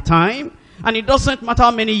step at a time. And it doesn't matter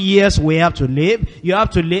how many years we have to live. You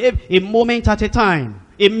have to live a moment at a time,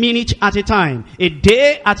 a minute at a time, a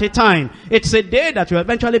day at a time. It's a day that will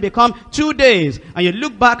eventually become 2 days. And you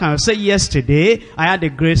look back and say, yesterday I had the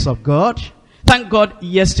grace of God. Thank God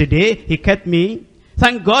yesterday he kept me.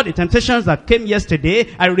 Thank God the temptations that came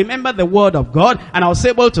yesterday, I remember the word of God and I was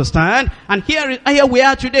able to stand. And here we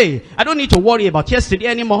are today. I don't need to worry about yesterday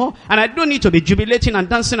anymore. And I don't need to be jubilating and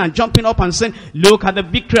dancing and jumping up and saying, look at the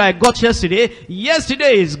victory I got yesterday.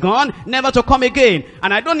 Yesterday is gone, never to come again.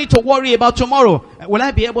 And I don't need to worry about tomorrow. Will I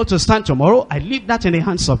be able to stand tomorrow? I leave that in the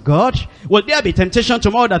hands of God. Will there be temptation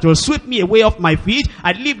tomorrow that will sweep me away off my feet?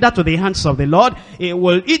 I leave that to the hands of the Lord.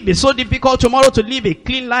 Will it be so difficult tomorrow to live a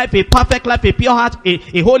clean life, a perfect life, a pure heart,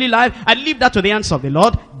 a holy life? I leave that to the hands of the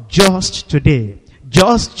Lord. Just today,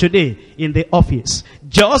 just today in the office,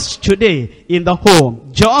 just today in the home,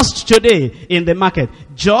 just today in the market,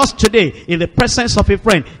 just today in the presence of a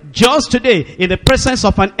friend, just today in the presence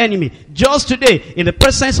of an enemy, just today in the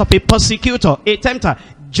presence of a persecutor, a tempter,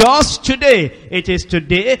 just today. It is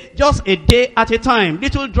today, just a day at a time.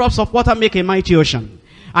 Little drops of water make a mighty ocean.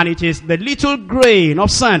 And it is the little grain of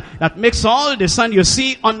sand that makes all the sand you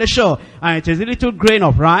see on the shore. And it is the little grain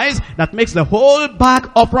of rice that makes the whole bag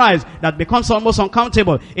of rice that becomes almost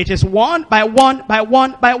uncountable. It is one by one by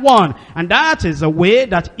one by one. And that is the way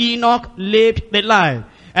that Enoch lived the life.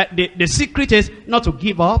 The secret is not to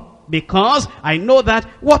give up, because I know that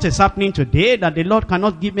what is happening today, that the Lord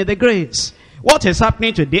cannot give me the grace. What is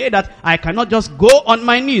happening today, that I cannot just go on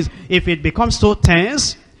my knees. If it becomes so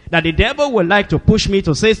tense that the devil would like to push me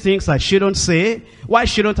to say things I shouldn't say, why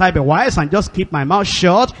shouldn't I be wise and just keep my mouth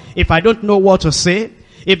shut if I don't know what to say?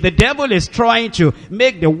 If the devil is trying to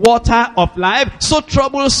make the water of life so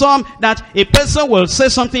troublesome that a person will say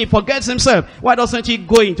something, he forgets himself, why doesn't he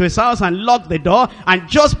go into his house and lock the door and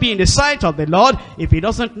just be in the sight of the Lord? If he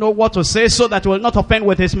doesn't know what to say so that he will not offend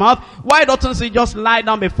with his mouth, why doesn't he just lie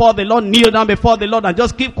down before the Lord, kneel down before the Lord, and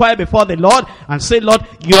just keep quiet before the Lord and say, Lord,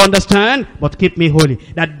 you understand, but keep me holy.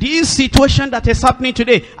 That this situation that is happening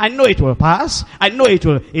today, I know it will pass, I know it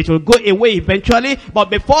will go away eventually,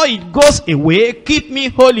 but before it goes away, keep me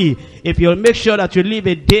holy. If you'll make sure that you live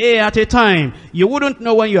a day at a time, you wouldn't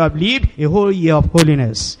know when you have lived a whole year of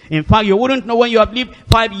holiness. In fact, you wouldn't know when you have lived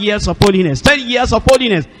 5 years of holiness, 10 years of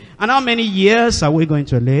holiness. And how many years are we going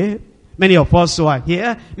to live? Many of us who are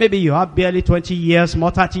here, maybe you have barely 20 years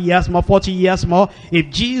more, 30 years more, 40 years more. If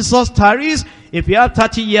Jesus tarries, if you have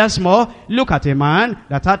 30 years more, look at a man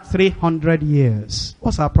that had 300 years.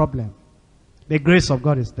 What's our problem? The grace of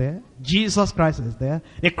God is there. Jesus Christ is there.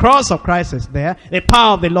 The cross of Christ is there. The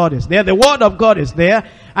power of the Lord is there. The word of God is there.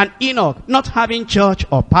 And Enoch, not having church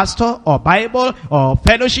or pastor or Bible or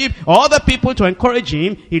fellowship or other people to encourage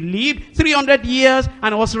him, he lived 300 years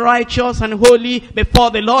and was righteous and holy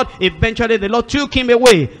before the Lord. Eventually the Lord took him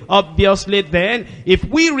away. Obviously then, if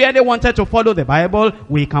we really wanted to follow the Bible,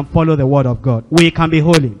 we can follow the word of God. We can be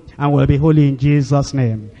holy, and we'll be holy in Jesus'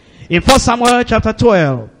 name. In 1 Samuel chapter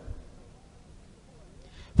 12,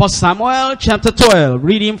 1 Samuel chapter 12,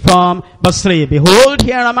 reading from verse 3. Behold,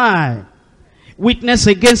 here am I, witness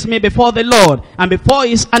against me before the Lord, and before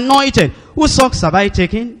his anointed. Whose ox have I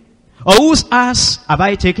taken? Or whose ass have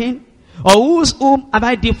I taken? Or whom have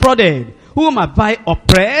I defrauded? Whom have I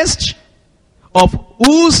oppressed? Of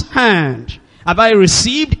whose hand have I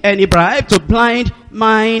received any bribe to blind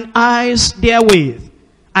mine eyes therewith?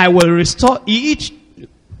 I will restore it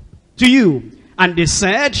to you. And they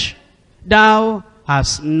said, Thou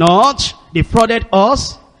hast not defrauded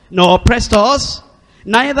us, nor oppressed us,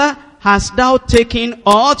 neither hast thou taken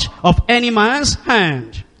aught of any man's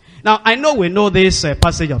hand. Now, I know we know this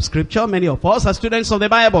passage of scripture. Many of us are students of the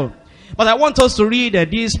Bible. But I want us to read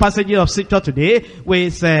these passages of scripture today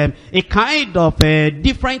with a kind of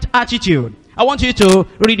different attitude. I want you to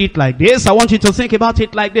read it like this. I want you to think about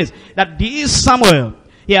it like this. That this Samuel,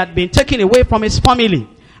 he had been taken away from his family,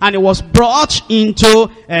 and he was brought into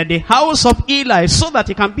the house of Eli so that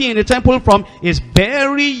he can be in the temple from his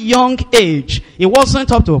very young age. It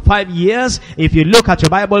wasn't up to 5 years, if you look at your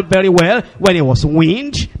Bible very well, when he was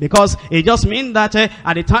weaned, because it just means that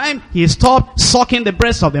at the time he stopped sucking the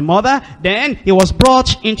breast of the mother, then he was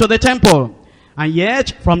brought into the temple. And yet,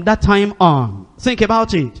 from that time on, think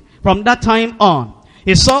about it, from that time on,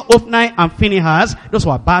 he saw Ophni and Phinehas. Those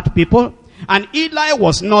were bad people. And Eli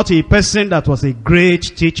was not a person that was a great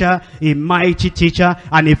teacher, a mighty teacher,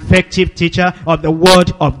 an effective teacher of the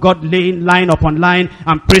word of God, laying line upon line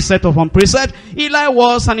and precept upon precept. Eli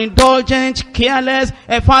was an indulgent, careless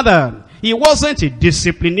father. He wasn't a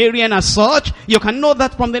disciplinarian as such. You can know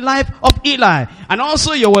that from the life of Eli. And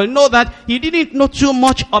also you will know that he didn't know too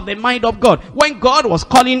much of the mind of God. When God was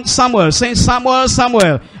calling Samuel, saying, Samuel,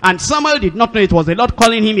 Samuel, and Samuel did not know it was the Lord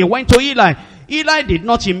calling him, he went to Eli. Eli did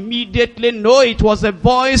not immediately know it was the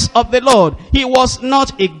voice of the Lord. He was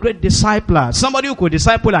not a great discipler. Somebody who could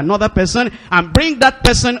disciple another person and bring that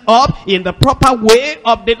person up in the proper way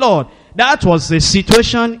of the Lord. That was the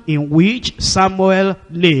situation in which Samuel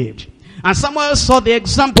lived. And Samuel saw the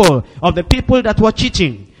example of the people that were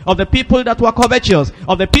cheating, of the people that were covetous,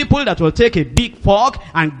 of the people that will take a big fork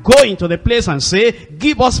and go into the place and say,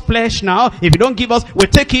 give us flesh now. If you don't give us, we'll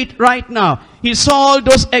take it right now. He saw all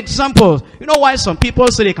those examples. You know why some people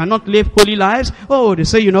say they cannot live holy lives? Oh, they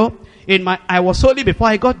say, you know, I was holy before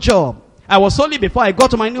I got job. I was holy before I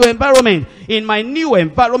got to my new environment. In my new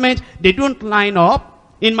environment, they don't line up.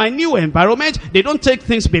 In my new environment, they don't take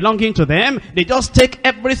things belonging to them. They just take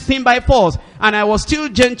everything by force. And I was still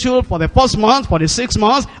gentle for the first month, for the 6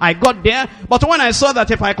 months. I got there. But when I saw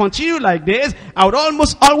that if I continue like this, I would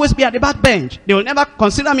almost always be at the back bench. They will never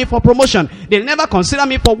consider me for promotion. They'll never consider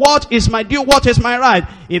me for what is my due, what is my right.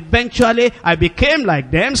 Eventually, I became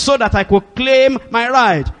like them so that I could claim my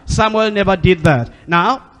right. Samuel never did that.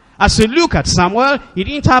 Now, as you look at Samuel, he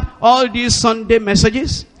didn't have all these Sunday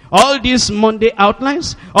messages, all these Monday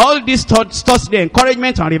outlines, all this Thursday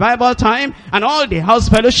encouragement and revival time, and all the house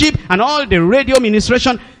fellowship, and all the radio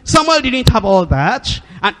ministration. Samuel didn't have all that.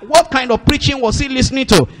 And what kind of preaching was he listening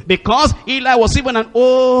to? Because Eli was even an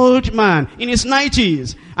old man in his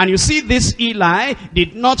 90s. And you see, this Eli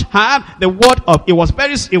did not have the word of, it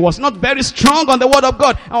was not very strong on the word of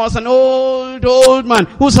God. I was an old man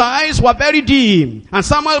whose eyes were very dim. And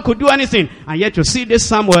Samuel could do anything. And yet you see this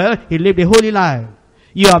Samuel, he lived a holy life.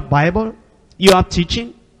 You have Bible, you have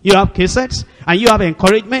teaching, you have cassettes, and you have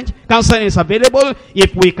encouragement. Counseling is available.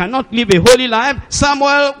 If we cannot live a holy life,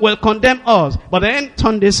 Samuel will condemn us. But then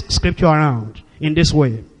turn this scripture around in this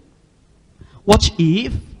way. What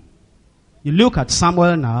if you look at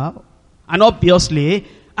Samuel now, and obviously,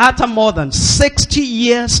 after more than 60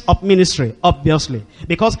 years of ministry, obviously,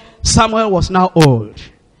 because Samuel was now old.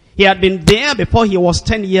 He had been there before he was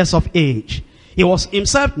 10 years of age. He was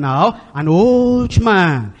himself now an old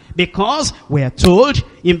man. Because we are told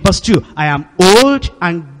in verse 2, I am old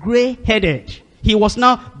and gray-headed. He was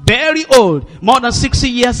now very old. More than 60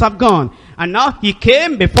 years have gone. And now he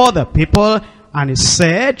came before the people and he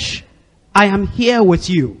said, I am here with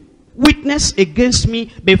you. Witness against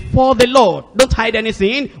me before the Lord. Don't hide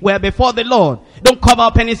anything. We're before the Lord. Don't cover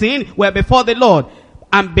up anything. We're before the Lord.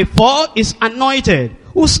 And before is anointed.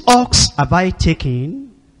 Whose ox have I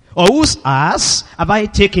taken? Or whose ass have I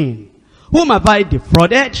taken? Whom have I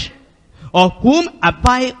defrauded? Or whom have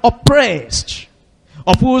I oppressed?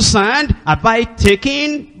 Of whose hand have I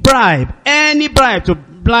taken bribe? Any bribe to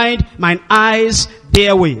blind mine eyes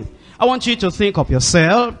therewith. I want you to think of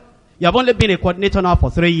yourself. You have only been a coordinator now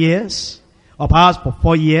for 3 years. Or perhaps for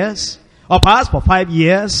 4 years. Or perhaps for 5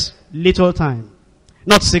 years. Little time.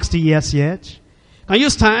 Not 60 years yet. Can you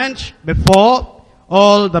stand before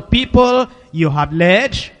all the people you have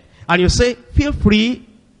led? And you say, feel free.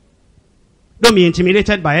 Don't be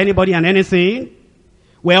intimidated by anybody and anything.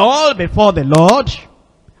 We're all before the Lord.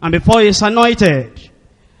 And before His anointed.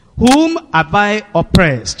 Whom have I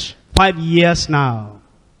oppressed? 5 years now.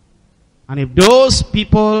 And if those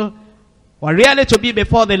people were really to be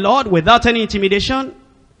before the Lord without any intimidation,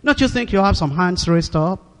 don't you think you have some hands raised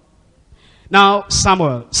up? Now,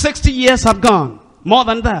 Samuel, 60 years have gone. More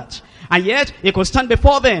than that. And yet, he could stand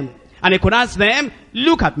before them. And he could ask them,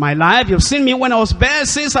 look at my life. You've seen me when I was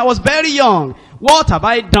since I was very young. What have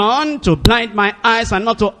I done to blind my eyes and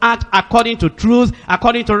not to act according to truth,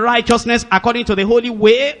 according to righteousness, according to the holy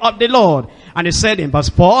way of the Lord? And he said in verse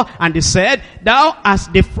 4, and he said, Thou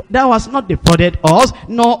hast not defrauded us,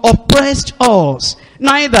 nor oppressed us,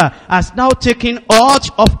 neither hast thou taken aught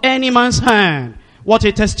of any man's hand. What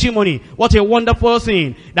a testimony, what a wonderful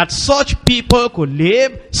thing, that such people could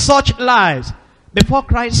live such lives. Before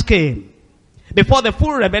Christ came, before the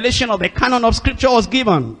full revelation of the canon of Scripture was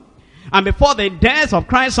given, and before the death of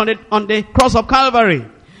Christ on the cross of Calvary,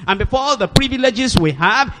 and before all the privileges we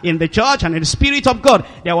have in the church and in the Spirit of God,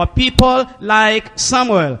 there were people like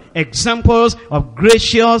Samuel, examples of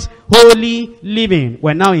gracious, holy living.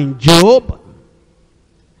 We're now in Job,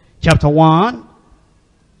 chapter 1.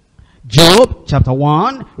 Job, chapter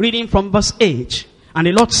 1, reading from verse 8. And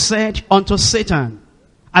the Lord said unto Satan,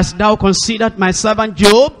 Hast thou considered my servant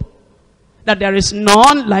Job, that there is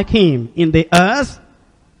none like him in the earth,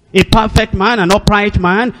 a perfect man, an upright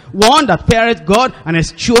man, one that feareth God and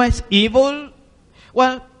escheweth evil?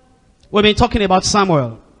 Well, we've been talking about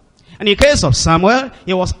Samuel. And in the case of Samuel,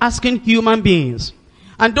 he was asking human beings.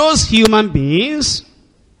 And those human beings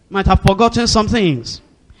might have forgotten some things.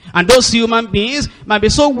 And those human beings might be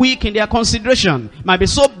so weak in their consideration, might be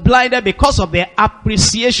so blinded because of their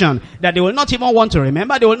appreciation, that they will not even want to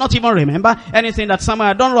remember. They will not even remember anything that Samuel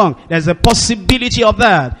had done wrong. There's a possibility of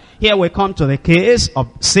that. Here we come to the case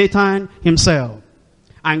of Satan himself.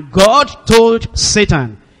 And God told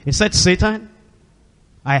Satan, He said, Satan,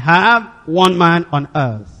 I have one man on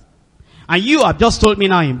earth. And you have just told me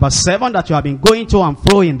now in verse 7 that you have been going to and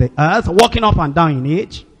fro in the earth, walking up and down in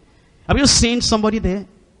it. Have you seen somebody there?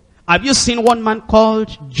 Have you seen one man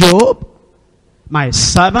called Job, my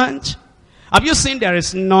servant? Have you seen there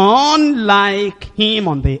is none like him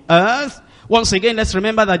on the earth? Once again, let's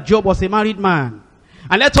remember that Job was a married man.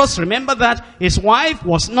 And let us remember that his wife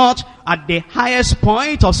was not at the highest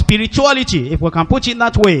point of spirituality, if we can put it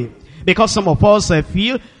that way. Because some of us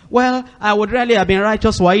feel, well, I would really have been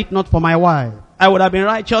righteous were it not for my wife. I would have been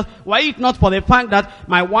righteous were it not for the fact that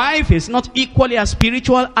my wife is not equally as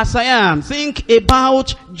spiritual as I am. Think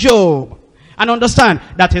about Job. And understand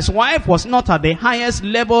that his wife was not at the highest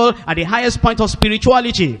level, at the highest point of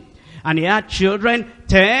spirituality. And he had children,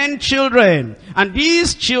 10 children. And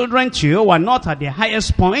these children too were not at the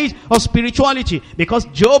highest point of spirituality. Because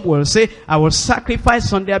Job will say, I will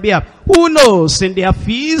sacrifice on their behalf. Who knows, in their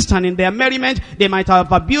feast and in their merriment, they might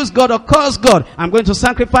have abused God or cursed God. I'm going to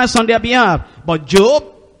sacrifice on their behalf. But Job,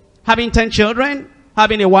 having 10 children,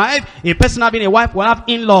 having a wife, a person having a wife will have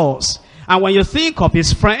in-laws. And when you think of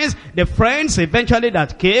his friends, the friends eventually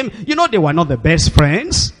that came, you know they were not the best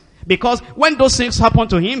friends. Because when those things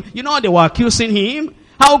happened to him, you know they were accusing him.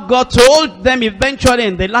 How God told them eventually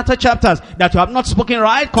in the latter chapters that you have not spoken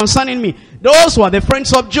right concerning me. Those were the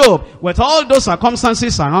friends of Job. With all those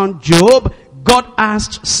circumstances around Job, God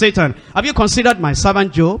asked Satan, have you considered my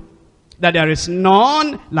servant Job? That there is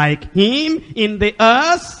none like him in the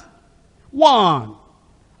earth? One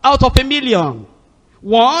out of a million.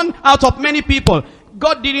 One out of many people.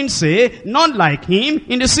 God didn't say, none like him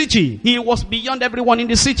in the city. He was beyond everyone in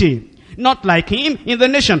the city. Not like him in the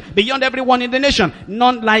nation. Beyond everyone in the nation.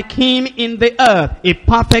 None like him in the earth. A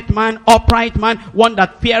perfect man, upright man, one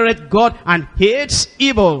that feareth God and hates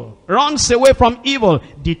evil. Runs away from evil.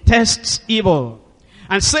 Detests evil.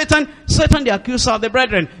 And Satan, the accuser of the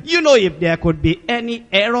brethren. You know, if there could be any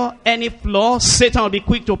error, any flaw, Satan will be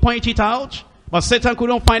quick to point it out. But Satan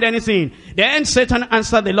couldn't find anything. Then Satan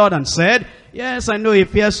answered the Lord and said, yes, I know he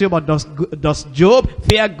fears you, but does Job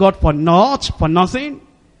fear God for naught, for nothing?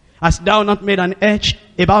 Hast thou not made an edge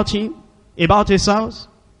about him, about his house,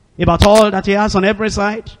 about all that he has on every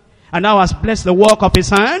side? And thou hast blessed the work of his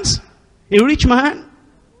hands? A rich man,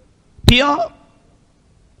 pure,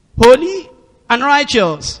 holy, and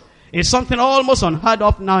righteous. Is something almost unheard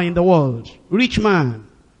of now in the world. Rich man,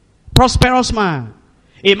 prosperous man.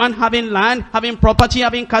 A man having land, having property,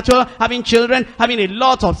 having cattle, having children, having a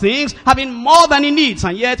lot of things, having more than he needs,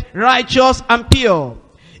 and yet righteous and pure.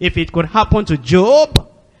 If it could happen to Job,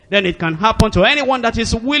 then it can happen to anyone that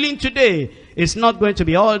is willing today. It's not going to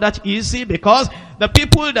be all that easy, because the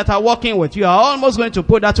people that are working with you are almost going to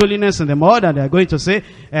put that holiness in the mud, and they're going to say,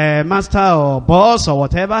 master or boss or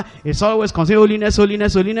whatever, it's always considered holiness,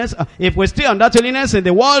 holiness, holiness. If we stay on that holiness in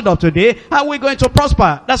the world of today, how are we going to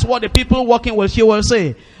prosper? That's what the people working with you will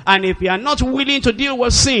say. And if you are not willing to deal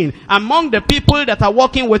with sin among the people that are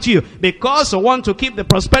working with you, because you want to keep the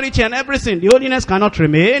prosperity and everything, the holiness cannot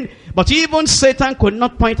remain. But even Satan could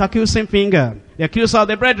not point accusing finger. The accuser of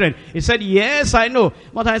the brethren. He said, yes, I know.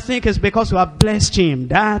 But I think it's because you have blessed him.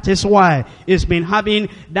 That is why he's been having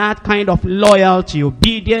that kind of loyalty,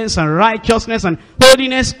 obedience, and righteousness and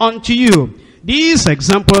holiness unto you. These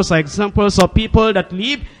examples are examples of people that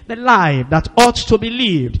live the life that ought to be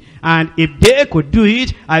lived. And if they could do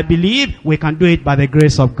it, I believe we can do it by the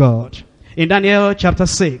grace of God. In Daniel chapter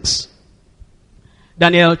 6.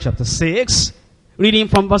 Daniel chapter 6, reading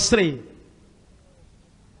from verse 3.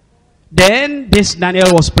 Then this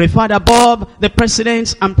Daniel was preferred above the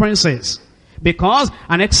presidents and princes, because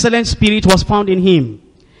an excellent spirit was found in him.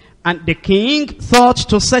 And the king thought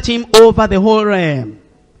to set him over the whole realm.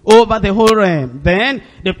 Over the whole realm. Then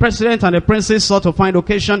the president and the princes sought to find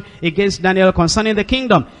occasion against Daniel concerning the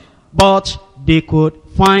kingdom, but they could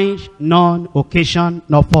find none occasion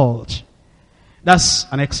nor fault. That's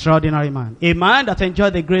an extraordinary man. A man that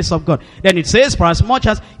enjoyed the grace of God. Then it says, for as much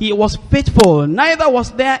as he was faithful, neither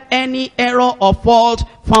was there any error or fault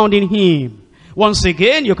found in him. Once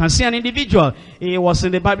again, you can see an individual. He was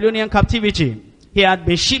in the Babylonian captivity. He had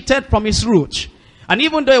been shifted from his root. And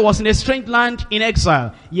even though he was in a strange land in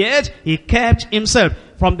exile, yet he kept himself.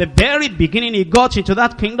 From the very beginning he got into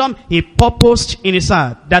that kingdom, he purposed in his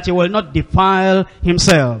heart that he will not defile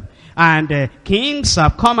himself. And kings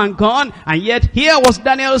have come and gone, and yet here was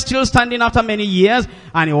Daniel still standing after many years,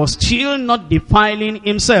 and he was still not defiling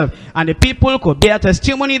himself. And the people could bear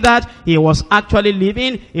testimony that he was actually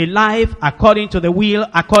living a life according to the will,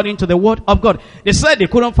 according to the word of God. They said they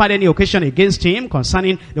couldn't find any occasion against him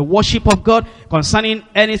concerning the worship of God, concerning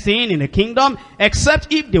anything in the kingdom, except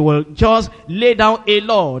if they will just lay down a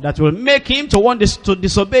law that will make him to want to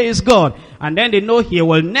disobey his God. And then they know he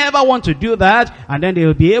will never want to do that, and then they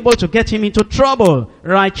will be able to get him into trouble.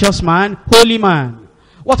 Righteous man, holy man.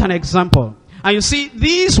 What an example. And you see,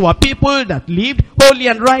 these were people that lived holy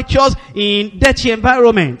and righteous in dirty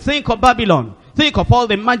environment. Think of Babylon. Think of all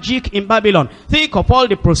the magic in Babylon. Think of all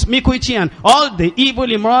the promiscuity and all the evil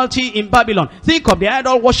immorality in Babylon. Think of the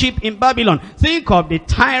idol worship in Babylon. Think of the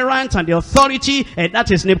tyrant and the authority, and that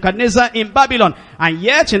is Nebuchadnezzar in Babylon. And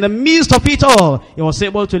yet, in the midst of it all, he was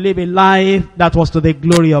able to live a life that was to the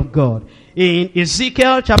glory of God. In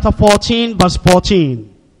Ezekiel chapter 14, verse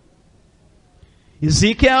 14.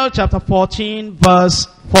 Ezekiel chapter 14, verse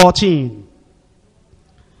 14.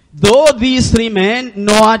 Though these three men,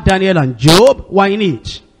 Noah, Daniel, and Job, were in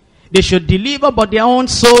it, they should deliver but their own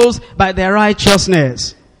souls by their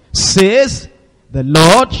righteousness, says the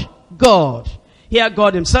Lord God. Here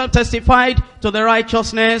God himself testified to the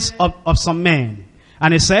righteousness of some men.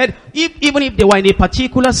 And he said, even if they were in a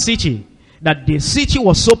particular city, that the city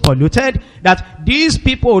was so polluted that these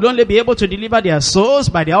people would only be able to deliver their souls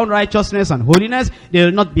by their own righteousness and holiness. They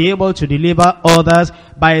will not be able to deliver others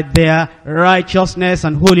by their righteousness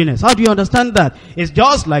and holiness. How do you understand that? It's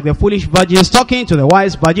just like the foolish virgins talking to the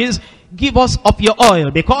wise virgins, give us of your oil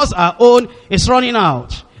because our own is running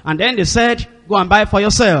out. And then they said, go and buy for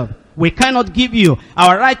yourself. We cannot give you.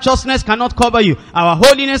 Our righteousness cannot cover you. Our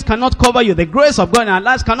holiness cannot cover you. The grace of God in our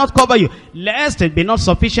lives cannot cover you, lest it be not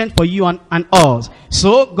sufficient for you and us.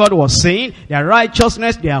 So God was saying their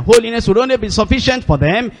righteousness, their holiness would only be sufficient for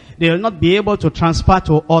them. They will not be able to transfer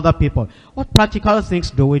to other people. What practical things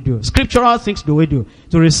do we do? Scriptural things do we do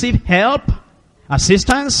to receive help,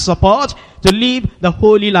 assistance, support, to live the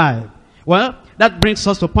holy life? Well, that brings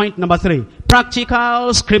us to point number 3.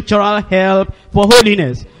 Practical scriptural help for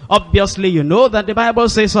holiness. Obviously, you know that the Bible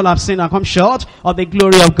says all have sinned and come short of the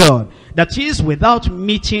glory of God. That is, without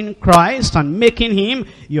meeting Christ and making him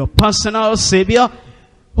your personal Savior,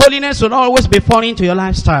 holiness will always be foreign to your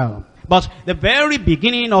lifestyle. But the very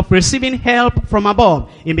beginning of receiving help from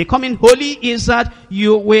above in becoming holy is that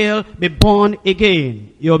you will be born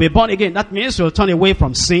again. You will be born again. That means you'll turn away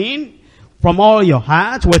from sin, from all your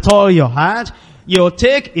heart, with all your heart. You'll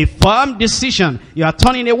take a firm decision. You are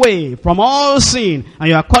turning away from all sin, and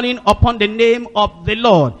you are calling upon the name of the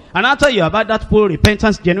Lord. And after you have had that full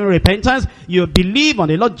repentance, genuine repentance, you believe on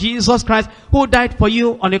the Lord Jesus Christ, who died for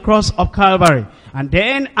you on the cross of Calvary. And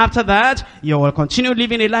then after that, you will continue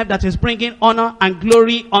living a life that is bringing honor and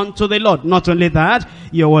glory unto the Lord. Not only that,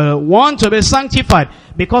 you will want to be sanctified,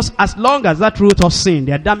 because as long as that root of sin,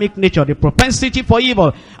 the Adamic nature, the propensity for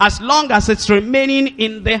evil, as long as it's remaining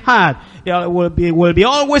in the heart, there will be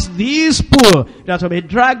always this pull that will be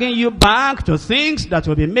dragging you back to things that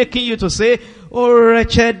will be making you to say, oh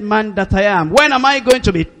wretched man that I am, when am I going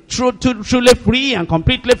to be truly free and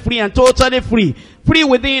completely free and totally free? Free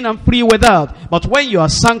within and free without. But when you are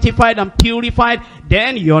sanctified and purified,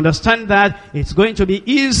 then you understand that it's going to be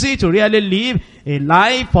easy to really live a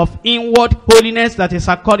life of inward holiness that is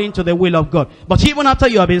according to the will of God. But even after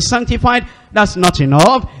you have been sanctified, that's not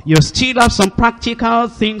enough. You still have some practical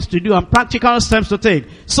things to do and practical steps to take,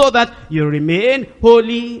 so that you remain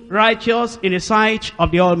holy, righteous in the sight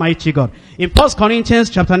of the Almighty God. In 1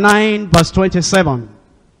 Corinthians chapter 9, verse 27.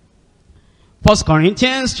 1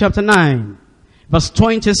 Corinthians chapter 9, verse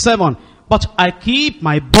 27. But I keep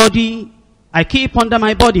under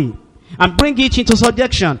my body, and bring it into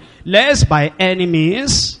subjection, lest by any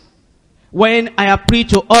means, when I appeal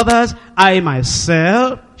to others, I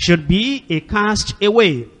myself should be a cast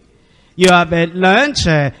away. You have learned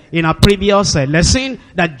in a previous lesson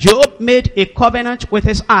that Job made a covenant with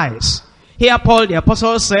his eyes. Here Paul the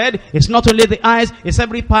apostle said, it's not only the eyes, it's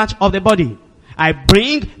every part of the body. I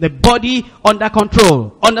bring the body under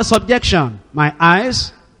control, under subjection. My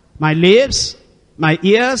eyes, my lips, my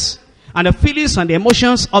ears, and the feelings and the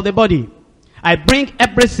emotions of the body. I bring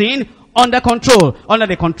everything under control, under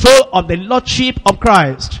the control of the Lordship of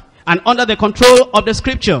Christ, and under the control of the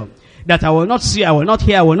Scripture. That I will not see, I will not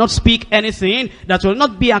hear, I will not speak anything that will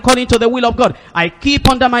not be according to the will of God. I keep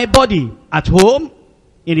under my body, at home,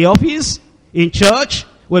 in the office, in church,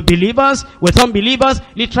 with believers, with unbelievers,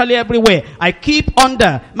 literally everywhere. I keep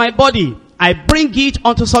under my body. I bring it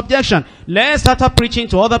unto subjection. Lest after preaching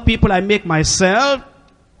to other people, I make myself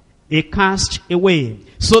a cast away.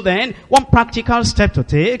 So then, one practical step to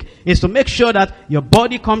take is to make sure that your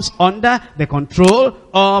body comes under the control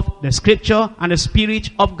of the Scripture and the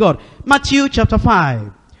Spirit of God. Matthew chapter 5,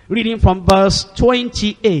 reading from verse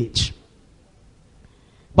 28.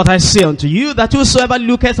 But I say unto you that whosoever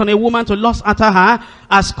looketh on a woman to lust after her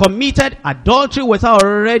has committed adultery with her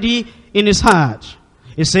already in his heart.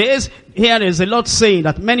 It says, here is the Lord saying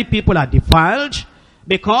that many people are defiled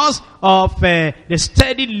because of the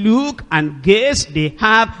steady look and gaze they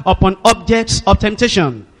have upon objects of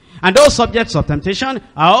temptation. And those subjects of temptation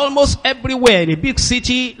are almost everywhere in a big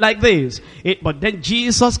city like this. But then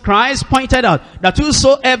Jesus Christ pointed out that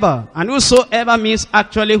whosoever, and whosoever means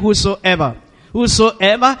actually whosoever.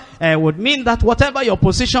 Whosoever would mean that whatever your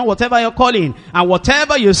position, whatever your calling, and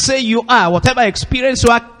whatever you say you are, whatever experience you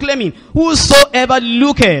are claiming, whosoever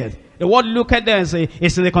looketh. The word look at there is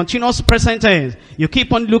in the continuous present tense. You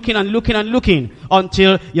keep on looking and looking and looking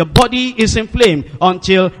until your body is inflamed,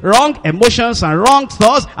 until wrong emotions and wrong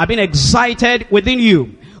thoughts are being excited within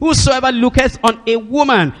you. Whosoever looketh on a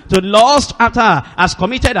woman to lust after her has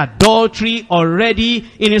committed adultery already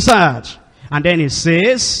in his heart. And then it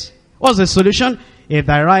says, what's the solution? If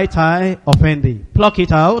thy right eye offend thee, pluck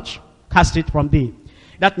it out, cast it from thee.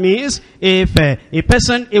 That means if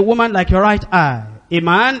a woman like your right eye, a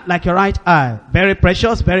man like your right eye, very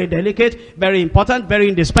precious, very delicate, very important, very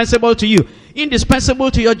indispensable to you, indispensable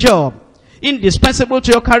to your job, indispensable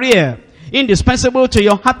to your career, indispensable to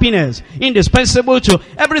your happiness, indispensable to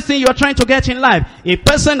everything you're trying to get in life. A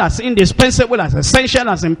person that's indispensable, as essential,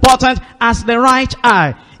 as important as the right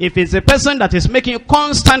eye. If it's a person that is making you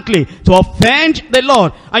constantly to offend the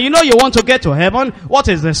Lord, and you know you want to get to heaven, what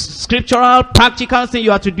is the scriptural, practical thing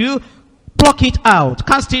you have to do? Pluck it out,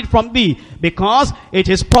 cast it from thee, because it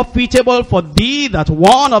is profitable for thee that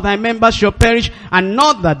one of thy members shall perish, and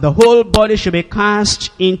not that the whole body should be cast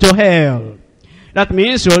into hell. That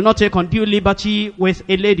means you will not take undue liberty with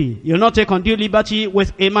a lady. You will not take undue liberty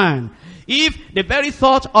with a man. If the very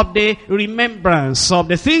thought of the remembrance of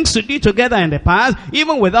the things you did together in the past,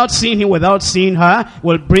 even without seeing him, without seeing her,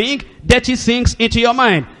 will bring dirty things into your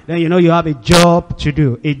mind, then you know you have a job to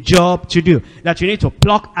do. A job to do. That you need to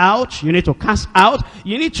pluck out, you need to cast out,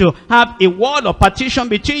 you need to have a wall of partition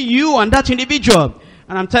between you and that individual.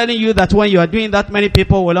 And I'm telling you that when you are doing that, many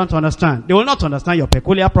people will not understand. They will not understand your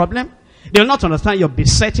peculiar problem. They will not understand your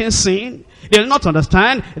besetting sin. They will not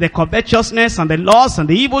understand the covetousness and the lust and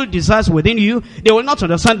the evil desires within you. They will not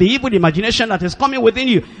understand the evil imagination that is coming within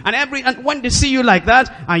you. And when they see you like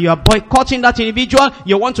that, and you are boycotting that individual,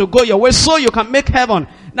 you want to go your way so you can make heaven,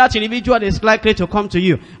 that individual is likely to come to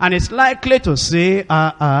you. And it's likely to say,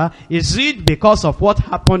 is it because of what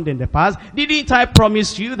happened in the past? Didn't I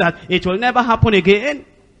promise you that it will never happen again?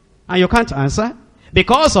 And you can't answer.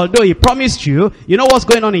 Because although he promised you, you know what's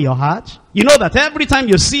going on in your heart? You know that every time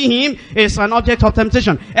you see him, it's an object of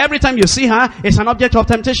temptation. Every time you see her, it's an object of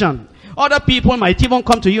temptation. Other people might even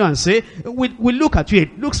come to you and say, we look at you,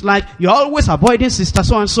 it looks like you're always avoiding sister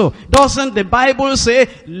so-and-so. Doesn't the Bible say,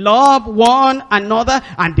 love one another?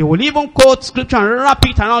 And they will even quote scripture and wrap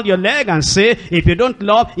it around your leg and say, if you don't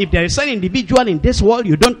love, if there is an individual in this world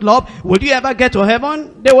you don't love, will you ever get to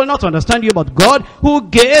heaven? They will not understand you, but God, who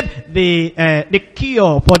gave the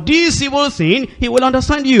cure for this evil thing, he will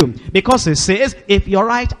understand you. Because it says, if your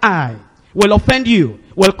right eye will offend you,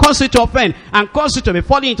 will cause you to offend, and cause you to be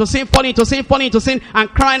falling into sin, and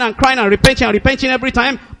crying and repenting every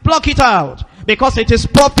time, pluck it out. Because it is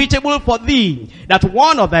profitable for thee that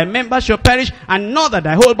one of thy members shall perish, and not that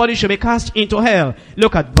thy whole body shall be cast into hell.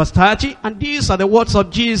 Look at verse 30, and these are the words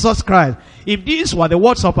of Jesus Christ. If these were the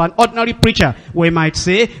words of an ordinary preacher, we might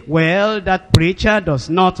say, well, that preacher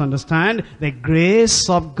does not understand the grace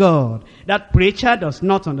of God. That preacher does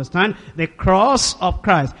not understand the cross of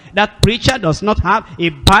Christ. That preacher does not have a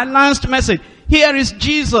balanced message. Here is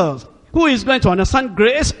Jesus, who is going to understand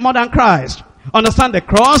grace more than Christ. Understand the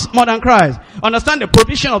cross more than Christ. Understand the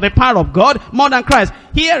provision of the power of God more than Christ.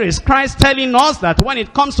 Here is Christ telling us that when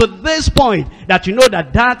it comes to this point, that you know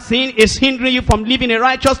that that sin is hindering you from living a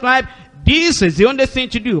righteous life, this is the only thing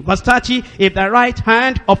to do. Verse 30, if thy right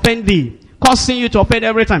hand offend thee, causing you to offend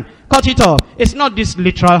every time, cut it off. It's not this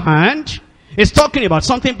literal hand. It's talking about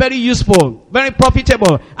something very useful, very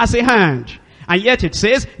profitable as a hand. And yet it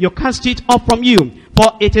says, you cast it off from you.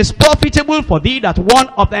 For it is profitable for thee that one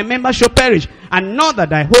of thy members shall perish, and not that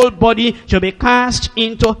thy whole body shall be cast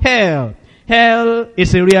into hell. Hell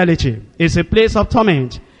is a reality. It's a place of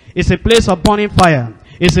torment. It's a place of burning fire.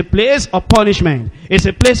 It's a place of punishment. It's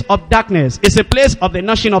a place of darkness. It's a place of the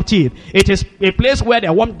gnashing of teeth. It is a place where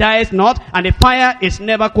the worm dies not, and the fire is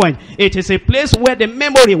never quenched. It is a place where the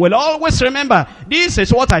memory will always remember, this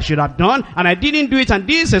is what I should have done, and I didn't do it, and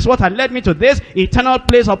this is what had led me to this eternal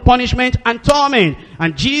place of punishment and torment.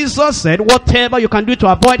 And Jesus said, whatever you can do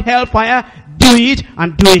to avoid hellfire, do it,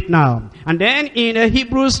 and do it now. And then in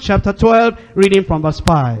Hebrews chapter 12, reading from verse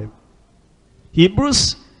 5.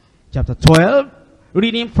 Hebrews chapter 12,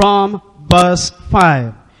 reading from verse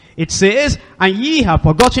 5. It says, and ye have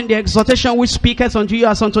forgotten the exhortation which speaketh unto you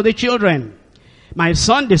as unto the children. My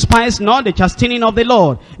son, despise not the chastening of the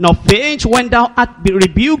Lord, nor faint when thou art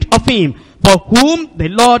rebuked of him. For whom the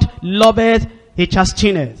Lord loveth, he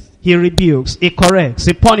chasteneth, he rebukes, he corrects,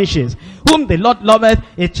 he punishes. Whom the Lord loveth,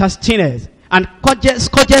 he chasteneth, and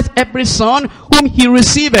scourgeth every son whom he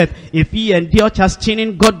receiveth. If ye endure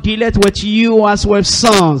chastening, God dealeth with you as with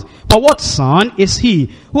sons. For what son is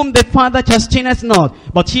he whom the Father chasteneth not?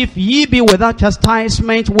 But if ye be without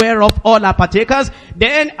chastisement, whereof all are partakers,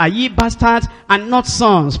 then are ye bastards and not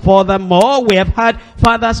sons. Furthermore, we have had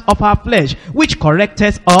fathers of our flesh, which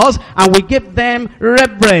correcteth us, and we give them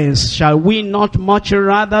reverence. Shall we not much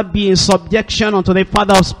rather be in subjection unto the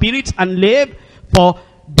Father of spirits and live? For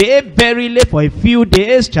they verily for a few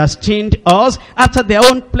days chastened us after their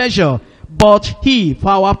own pleasure, but he for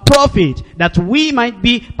our profit, that we might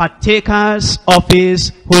be partakers of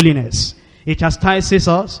his holiness. He chastises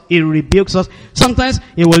us, he rebukes us. Sometimes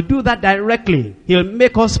he will do that directly. He'll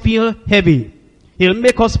make us feel heavy. He'll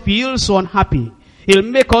make us feel so unhappy. He'll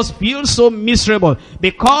make us feel so miserable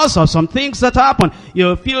because of some things that happen.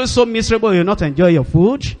 You'll feel so miserable, you'll not enjoy your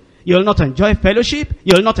food. You'll not enjoy fellowship.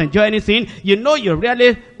 You'll not enjoy anything. You know you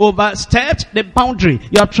really overstepped the boundary.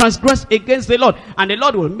 You have transgressed against the Lord. And the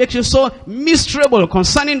Lord will make you so miserable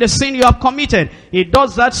concerning the sin you have committed. He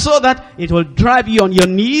does that so that it will drive you on your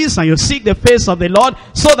knees and you'll seek the face of the Lord,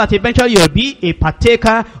 so that eventually you'll be a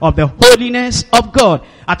partaker of the holiness of God.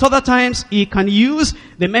 At other times, he can use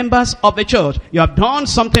the members of the church. You have done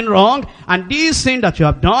something wrong, and this thing that you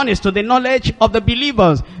have done is to the knowledge of the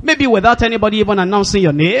believers. Maybe without anybody even announcing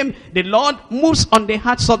your name, the Lord moves on the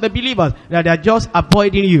hearts of the believers that they are just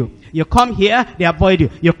avoiding you. You come here, they avoid you.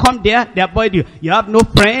 You come there, they avoid you. You have no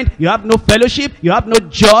friend, you have no fellowship, you have no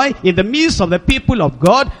joy in the midst of the people of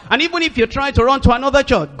God. And even if you try to run to another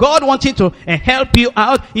church, God wanting to help you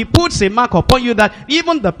out, he puts a mark upon you that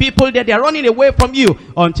even the people there, they are running away from you,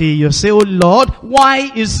 until you say, oh Lord, why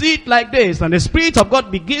is it like this? And the Spirit of God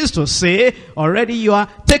begins to say, already you are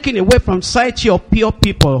taken away from society of pure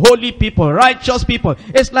people, holy people, righteous people.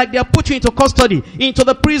 It's like they are put you into custody, into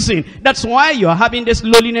the prison. That's why you are having this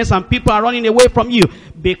lowliness and people are running away from you,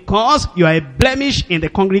 because you are a blemish in the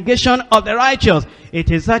congregation of the righteous.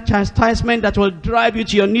 It is that chastisement that will drive you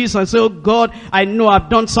to your knees and say, oh God, I know I've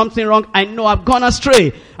done something wrong. I know I've gone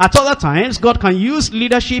astray. At other times, God can use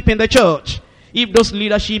leadership in the church. If those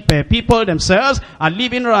leadership people themselves are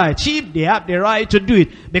living right, if they have the right to do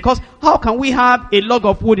it. Because how can we have a log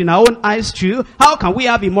of wood in our own eyes too? How can we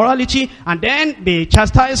have immorality and then be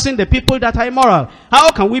chastising the people that are immoral?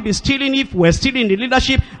 How can we be stealing if we're stealing the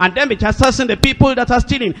leadership and then be chastising the people that are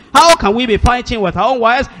stealing? How can we be fighting with our own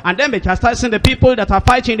wives and then be chastising the people that are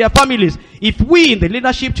fighting their families? If we in the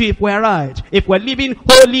leadership too, if we're right, if we're living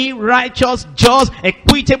holy, righteous, just,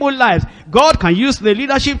 equitable lives, God can use the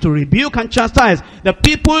leadership to rebuke and chastise the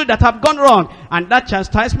people that have gone wrong. And that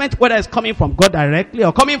chastisement, whether it's coming from God directly,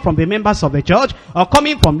 or coming from the members of the church, or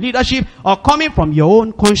coming from leadership, or coming from your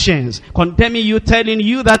own conscience, condemning you, telling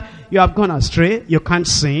you that you have gone astray, you can't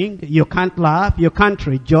sing, you can't laugh, you can't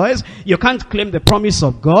rejoice, you can't claim the promise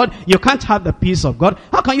of God, you can't have the peace of God.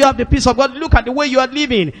 How can you have the peace of God? Look at the way you are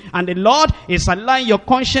living. And the Lord is allowing your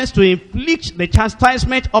conscience to inflict the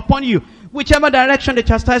chastisement upon you. Whichever direction the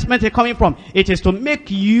chastisement is coming from, it is to make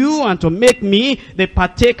you and to make me the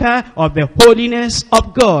partaker of the holiness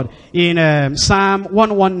of God. In Psalm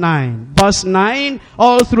 119, verse 9,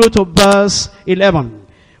 all through to verse 11.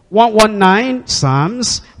 119,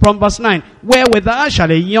 Psalms, from verse 9. Wherewithal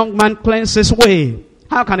shall a young man cleanse his way?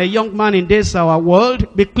 How can a young man in this our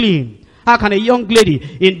world be clean? How can a young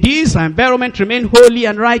lady in this environment remain holy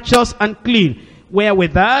and righteous and clean?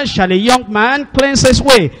 Wherewithal shall a young man cleanse his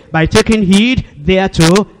way? By taking heed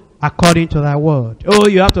thereto according to thy word. Oh,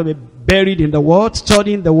 you have to be buried in the word,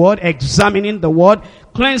 studying the word, examining the word,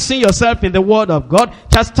 cleansing yourself in the word of God,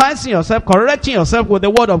 chastising yourself, correcting yourself with the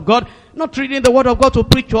word of God. Not reading the word of God to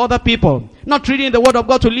preach to other people. Not reading the word of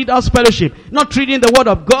God to lead us fellowship. Not reading the word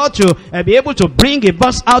of God to be able to bring a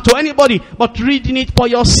verse out to anybody. But reading it for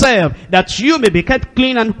yourself, that you may be kept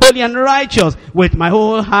clean and holy and righteous. With my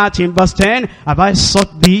whole heart, in verse 10, have I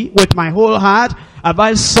sought thee. With my whole heart have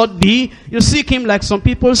I sought thee. You seek him like some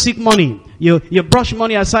people seek money. You brush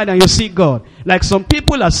money aside and you seek God. Like some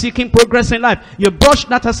people are seeking progress in life. You brush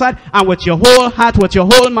that aside, and with your whole heart, with your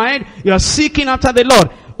whole mind, you are seeking after the Lord.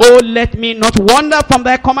 Oh, let me not wander from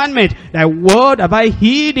thy commandment. Thy word have I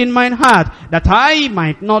hid in mine heart, that I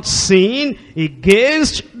might not sin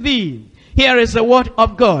against thee. Here is the word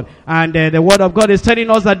of God. And the word of God is telling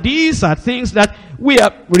us that these are things that we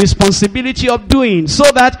have responsibility of doing, so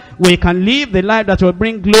that we can live the life that will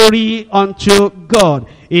bring glory unto God.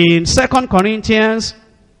 In 2 Corinthians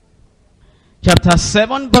chapter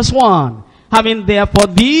 7 verse 1. Having therefore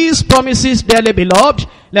these promises, dearly beloved,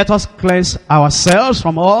 let us cleanse ourselves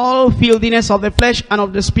from all filthiness of the flesh and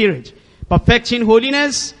of the spirit, perfecting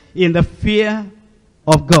holiness in the fear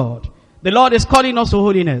of God. The Lord is calling us to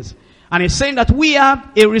holiness. And he's saying that we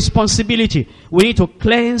have a responsibility. We need to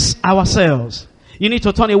cleanse ourselves. You need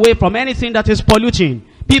to turn away from anything that is polluting.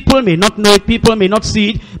 People may not know it, people may not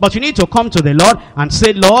see it, but you need to come to the Lord and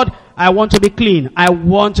say, Lord, I want to be clean. I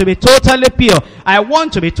want to be totally pure. I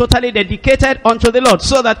want to be totally dedicated unto the Lord,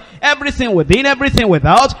 so that everything within, everything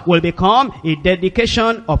without will become a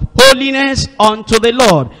dedication of holiness unto the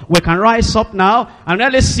Lord. We can rise up now and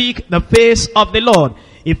really seek the face of the Lord.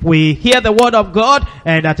 If we hear the word of God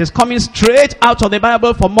that is coming straight out of the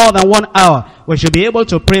Bible for more than 1 hour, we should be able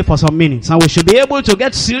to pray for some minutes. And we should be able to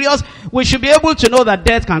get serious. We should be able to know that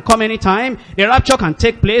death can come anytime. The rapture can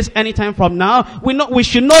take place anytime from now. We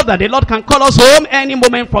should know that the Lord can call us home any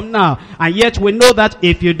moment from now. And yet we know that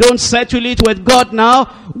if you don't settle it with God now,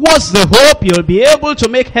 what's the hope? You'll be able to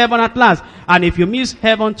make heaven at last. And if you miss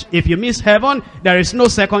heaven, there is no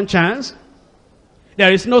second chance.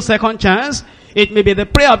 There is no second chance. It may be the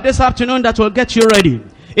prayer of this afternoon that will get you ready.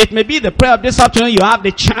 It may be the prayer of this afternoon. You have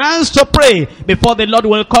the chance to pray before the Lord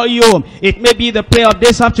will call you home. It may be the prayer of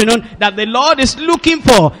this afternoon that the Lord is looking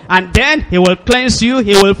for. And then he will cleanse you.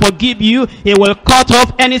 He will forgive you. He will cut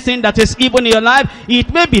off anything that is evil in your life.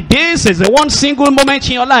 It may be this is the one single moment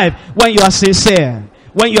in your life when you are sincere.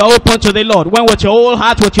 When you are open to the Lord, when with your whole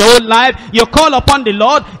heart, with your whole life, you call upon the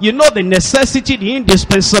Lord, you know the necessity, the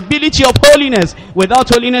indispensability of holiness. Without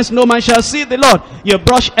holiness, no man shall see the Lord. You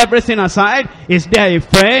brush everything aside. Is there a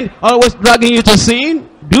friend always dragging you to sin?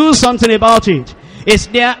 Do something about it. Is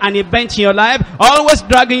there an event in your life always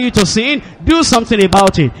dragging you to sin? Do something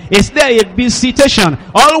about it. Is there a visitation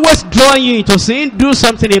always drawing you into sin? Do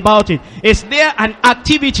something about it. Is there an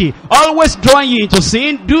activity always drawing you into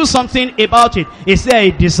sin? Do something about it. Is there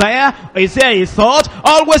a desire? Is there a thought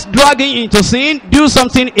always dragging you into sin? Do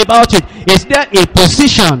something about it. Is there a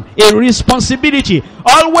position, a responsibility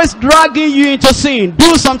always dragging you into sin?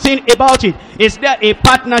 Do something about it. Is there a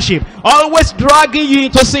partnership always dragging you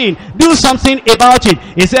into sin? Do something about it.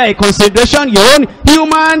 Is there a consideration, your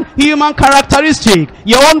own human characteristic,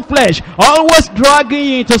 your own flesh always dragging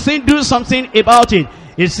you into sin? Do something about it.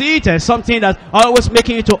 Is it something that's always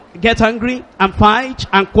making you to get angry and fight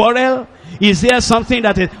and quarrel? Is there something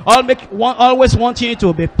that is always wanting you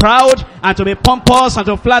to be proud and to be pompous and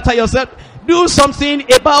to flatter yourself? Do something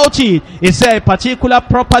about it. Is there a particular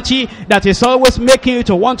property that is always making you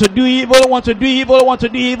to want to do evil, want to do evil, want to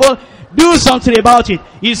do evil? Do something about it.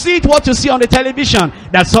 Is it what you see on the television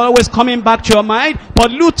that's always coming back to your mind,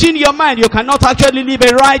 polluting your mind? You cannot actually live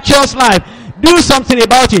a righteous life. Do something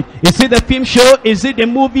about it. Is it the film show? Is it the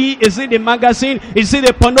movie? Is it the magazine? Is it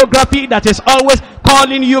the pornography that is always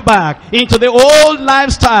calling you back into the old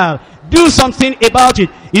lifestyle? Do something about it.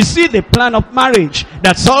 Is it the plan of marriage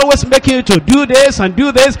that's always making you to do this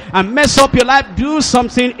and mess up your life? Do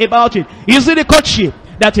something about it. Is it the courtship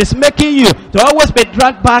that is making you to always be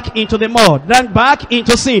dragged back into the mud, dragged back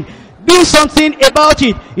into sin? Do something about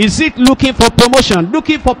it. Is it looking for promotion,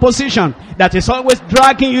 looking for position that is always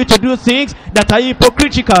dragging you to do things that are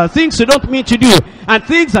hypocritical, things you don't mean to do, and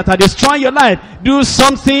things that are destroying your life? Do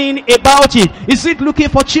something about it. Is it looking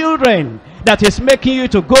for children that is making you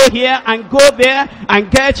to go here and go there and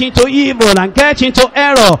get into evil and get into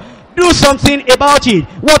error? Do something about it.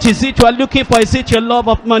 What is it you are looking for? Is it your love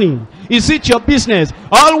of money? Is it your business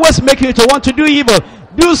always making you to want to do evil?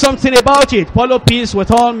 Do something about it. Follow peace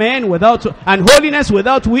with all men, and holiness,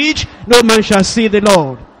 without which no man shall see the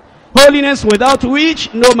Lord. Holiness, without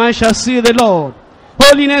which no man shall see the Lord.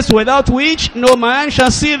 Holiness, without which no man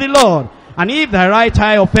shall see the Lord. And if thy right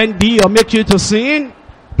eye offend thee or make you to sin,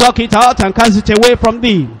 pluck it out and cast it away from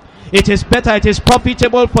thee. It is better, it is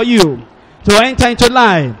profitable for you to enter into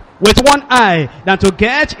life with one eye than to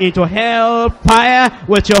get into hell fire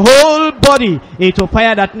with your whole body, into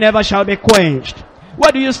fire that never shall be quenched.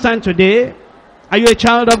 Where do you stand today? Are you a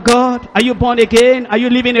child of God? Are you born again? Are you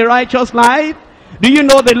living a righteous life? Do you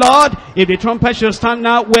know the Lord? If the trumpet should stand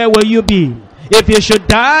now, where will you be? If you should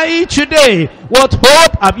die today, what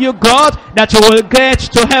hope have you got that you will get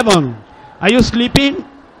to heaven? Are you sleeping?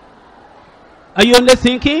 Are you only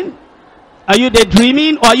thinking? Are you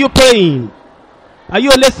daydreaming, or are you praying? Are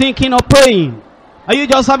you only thinking or praying? Are you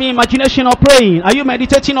just having imagination or praying? Are you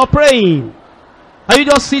meditating or praying? Are you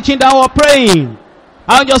just sitting down or praying?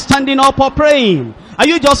 Are you just standing up or praying? Are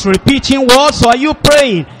you just repeating words, or are you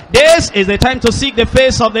praying? This is the time to seek the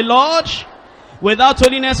face of the Lord. Without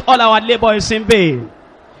holiness, all our labor is in vain.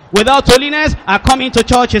 Without holiness, our coming to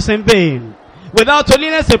church is in vain. Without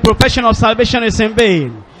holiness, the profession of salvation is in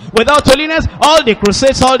vain. Without holiness, all the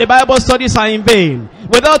crusades, all the Bible studies are in vain.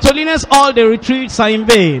 Without holiness, all the retreats are in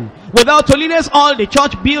vain. Without holiness, all the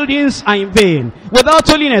church buildings are in vain. Without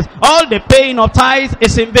holiness, all the paying of tithes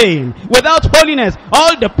is in vain. Without holiness,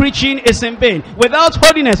 all the preaching is in vain. Without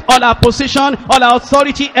holiness, all our position, all our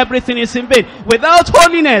authority, everything is in vain. Without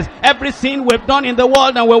holiness, everything we've done in the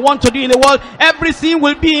world and we want to do in the world, everything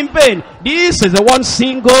will be in vain. This is the one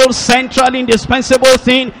single, central, indispensable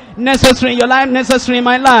thing necessary in your life, necessary in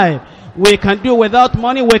my life. We can do without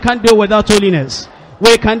money, we can do without holiness.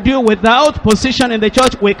 We can do without position in the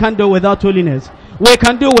church, we can do without holiness. We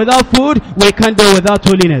can do without food, we can do without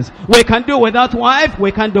holiness. We can do without wife,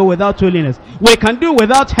 we can do without holiness. We can do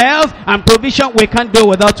without health and provision, we can do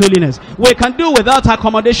without holiness. We can do without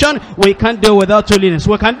accommodation, we can do without holiness.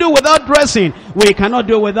 We can do without dressing, we cannot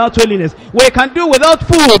do without holiness. We can do without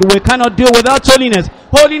food, we cannot do without holiness.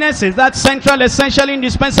 Holiness is that central, essential,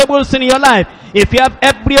 indispensable thing in your life. If you have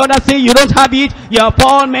every other thing, you don't have it, you are of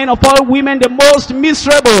all men, of all women, the most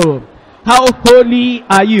miserable. How holy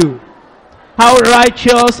are you? How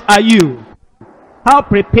righteous are you? How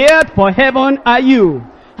prepared for heaven are you?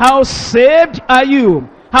 How saved are you?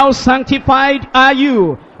 How sanctified are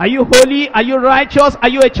you? Are you holy? Are you righteous? Are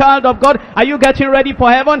you a child of God? Are you getting ready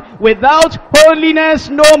for heaven? Without holiness,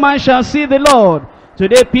 no man shall see the Lord.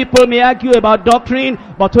 Today people may argue about doctrine,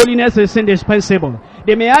 but holiness is indispensable.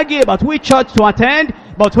 They may argue about which church to attend,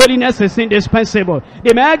 but holiness is indispensable.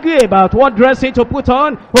 They may argue about what dressing to put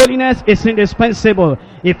on, holiness is indispensable.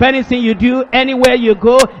 If anything you do, anywhere you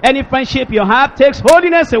go, any friendship you have takes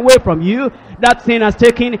holiness away from you, that thing has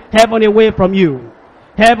taken heaven away from you.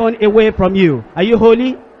 Heaven away from you. Are you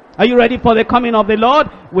holy? Are you ready for the coming of the Lord?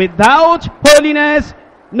 Without holiness,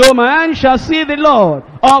 no man shall see the Lord.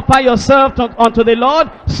 Offer yourself unto the Lord,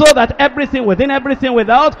 so that everything within, everything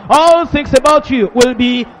without, all things about you will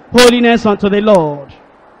be holiness unto the Lord.